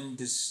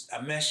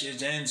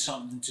message and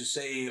something to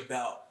say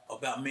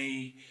about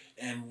me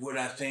and what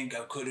I think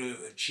I could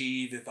have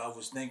achieved if I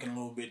was thinking a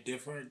little bit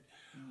different.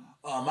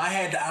 I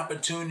had the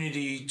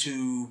opportunity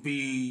to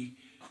be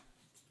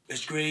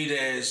as great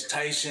as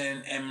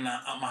Tyson and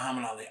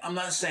Muhammad Ali. I'm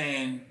not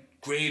saying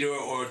greater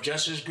or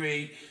just as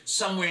great,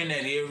 somewhere in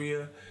that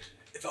area.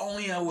 If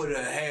only I would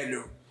have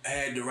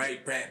had the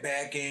right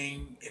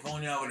backing, if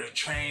only I would have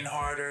trained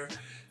harder.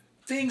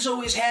 Things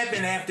always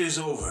happen after it's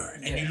over.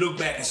 And you look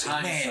back and say,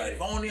 man,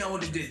 if only I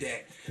would have did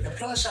that. And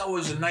plus, I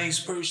was a nice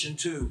person,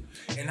 too.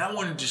 And I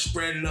wanted to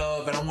spread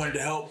love, and I wanted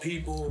to help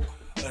people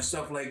and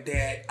stuff like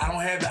that. I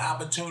don't have the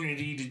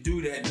opportunity to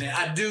do that now.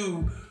 I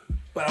do,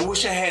 but I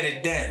wish I had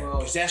it then.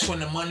 Because that's when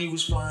the money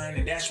was flying,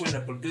 and that's when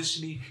the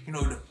publicity,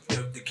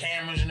 the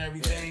cameras and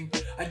everything.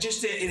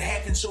 It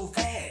happened so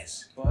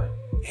fast. But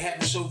it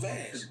happened so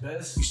fast. The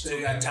best we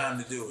still got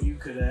time to do it. You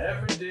could have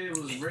ever did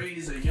was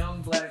raise a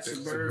young black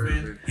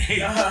suburban.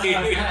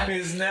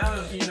 Because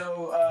now,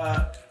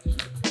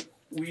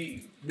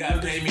 we gotta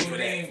pay me for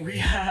that.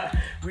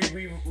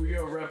 We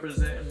are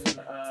representing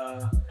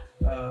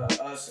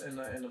us in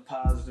a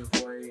positive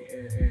way,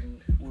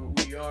 and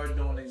we are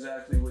doing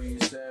exactly what you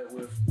said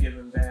with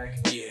giving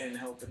back and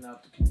helping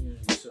out the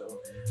community.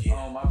 So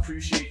I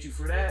appreciate you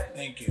for that.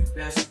 Thank you.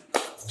 That's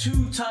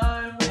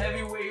 2-time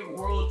heavyweight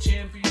world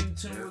champion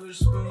Tim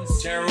Witherspoon.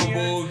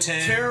 Terrible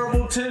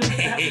Tim.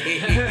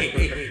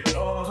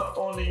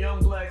 on the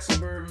Young Black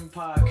Suburban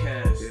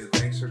podcast. Yeah,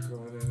 thanks for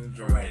coming in and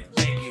joining. All right,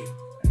 thank you.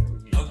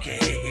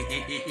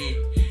 Okay.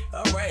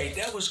 All right,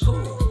 that was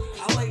cool.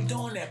 I like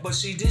doing that, but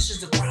see, this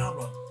is the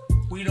problem.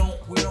 We don't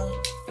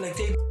like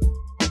they.